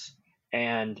 sauces,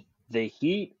 and the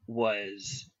heat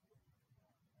was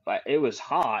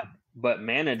hot, but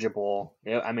manageable.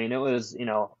 It was,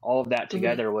 all of that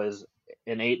together was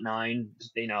an 8, 9,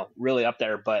 really up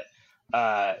there. But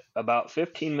about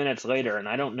 15 minutes later, and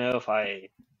I don't know if I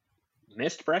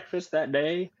missed breakfast that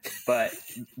day, but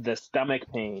the stomach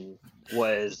pain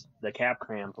the calf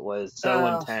cramp was so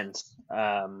intense.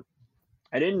 I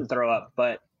didn't throw up,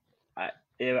 but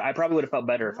I probably would have felt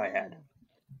better if I had.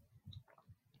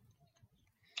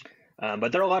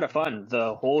 But they're a lot of fun.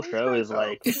 The whole show is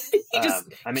like,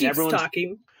 everyone's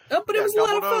talking. Oh, but it was a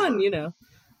lot of fun,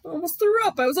 I almost threw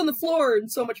up. I was on the floor in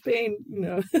so much pain,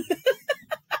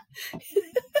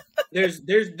 There's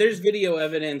video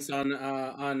evidence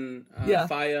on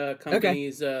Faya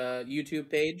Company's YouTube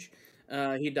page.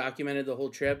 He documented the whole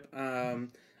trip.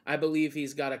 I believe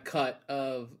he's got a cut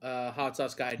of Hot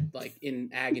Sauce Guide like in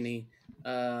agony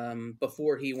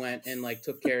before he went and like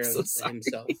took care of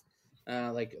himself.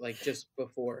 Like just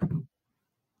before,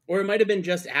 or it might have been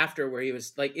just after, where he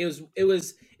was like, it was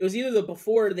either the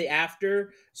before or the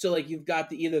after. So like you've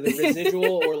got either the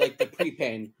residual or like the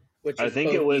pre-pain, which I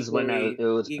think it was when it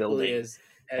was building,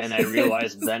 and I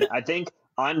realized then. I think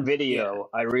on video,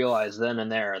 I realized then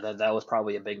and there that was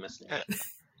probably a big mistake.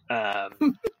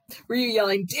 Were you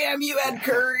yelling, "Damn you, Ed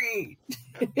Curry"?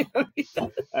 In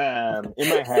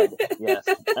my head, yes.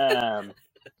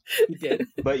 You did,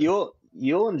 but you'll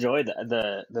enjoy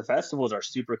the festivals are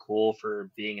super cool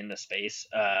for being in the space.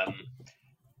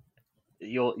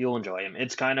 You'll enjoy them.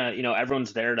 It's kind of,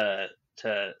 everyone's there to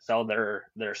sell their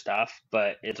stuff,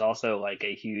 but it's also like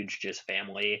a huge just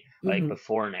family, like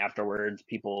before and afterwards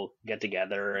people get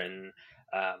together, and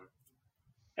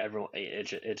everyone,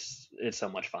 it's so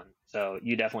much fun. So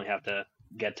you definitely have to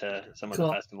get to some of the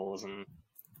festivals, and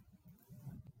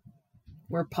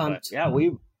we're pumped. But, yeah,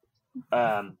 we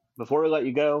before we let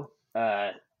you go,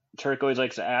 Turk always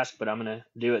likes to ask, but I'm going to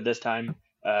do it this time.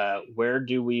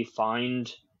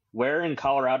 Where in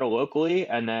Colorado locally,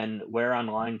 and then where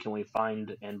online can we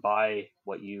find and buy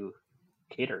what you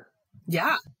cater?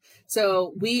 Yeah.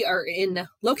 So we are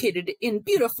located in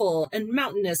beautiful and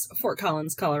mountainous Fort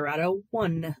Collins, Colorado,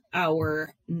 1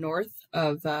 hour north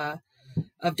of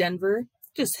Denver.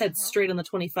 Just head straight on the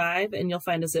 25 and you'll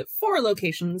find us at 4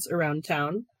 locations around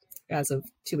town as of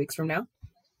 2 weeks from now.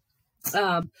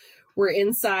 We're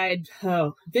inside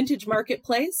Vintage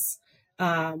Marketplace,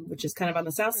 which is kind of on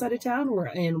the south side of town. We're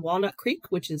in Walnut Creek,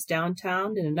 which is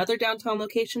downtown, in another downtown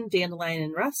location, Dandelion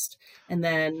and Rust. And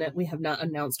then we have not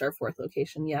announced our 4th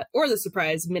location yet, or the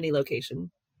surprise mini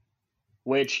location.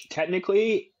 Which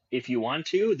technically, if you want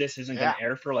to, this isn't going to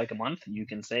air for like a month. You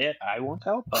can say it. I won't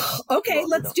help. Okay,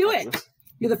 let's do it.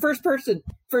 You're the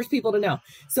first people to know.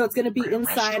 So it's going to be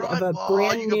inside of a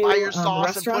brand new buy your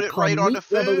sauce restaurant and put it called right on Meat the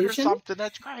food Revolution. or something.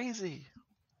 That's crazy.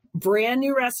 Brand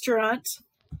new restaurant.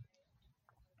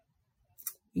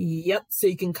 Yep. So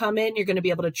you can come in. You're going to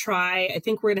be able to try. I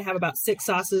think we're going to have about 6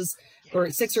 sauces or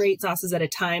 6 or 8 sauces at a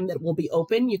time that will be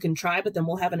open. You can try, but then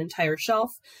we'll have an entire shelf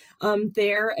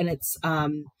there, and it's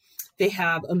they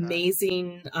have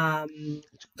amazing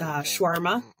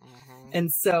shawarma,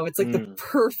 and so it's like the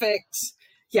perfect.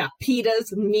 Yeah,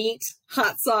 pitas, meat,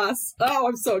 hot sauce. Oh,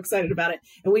 I'm so excited about it.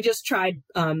 And we just tried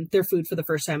their food for the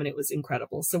first time, and it was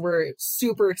incredible. So we're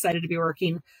super excited to be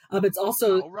working. It's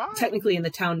also technically in the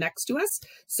town next to us.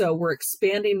 So we're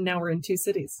expanding. Now we're in 2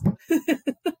 cities.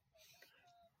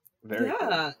 Very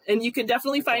cool. And you can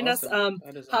definitely find us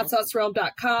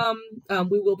hotsaucerealm.com.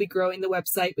 We will be growing the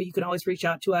website, but you can always reach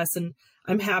out to us. And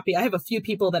I'm happy. I have a few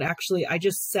people that actually I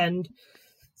just send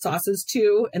sauces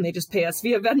to, and they just pay us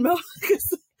via Venmo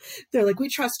because they're like, we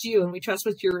trust you and we trust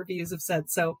what your reviews have said.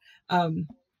 So we're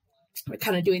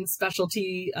kind of doing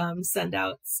specialty send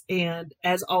outs, and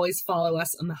as always, follow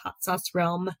us on the Hot Sauce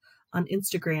Realm on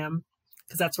Instagram,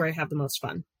 because that's where I have the most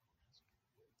fun.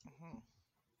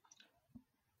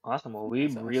 Awesome. Well, we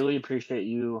really appreciate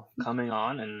you coming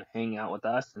on and hanging out with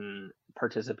us and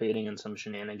participating in some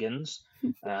shenanigans.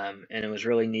 And it was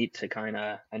really neat to kind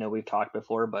of, I know we've talked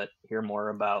before, but hear more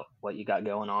about what you got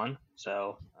going on.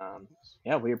 So,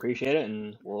 yeah, we appreciate it,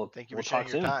 and Thank you we'll for sharing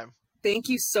talk your soon. time. Thank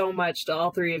you so much to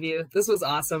all three of you. This was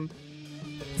awesome.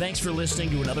 Thanks for listening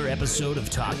to another episode of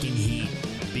Talking Heat.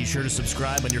 Be sure to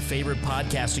subscribe on your favorite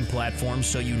podcasting platform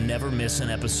so you never miss an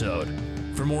episode.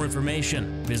 For more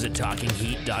information, visit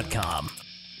talkingheat.com.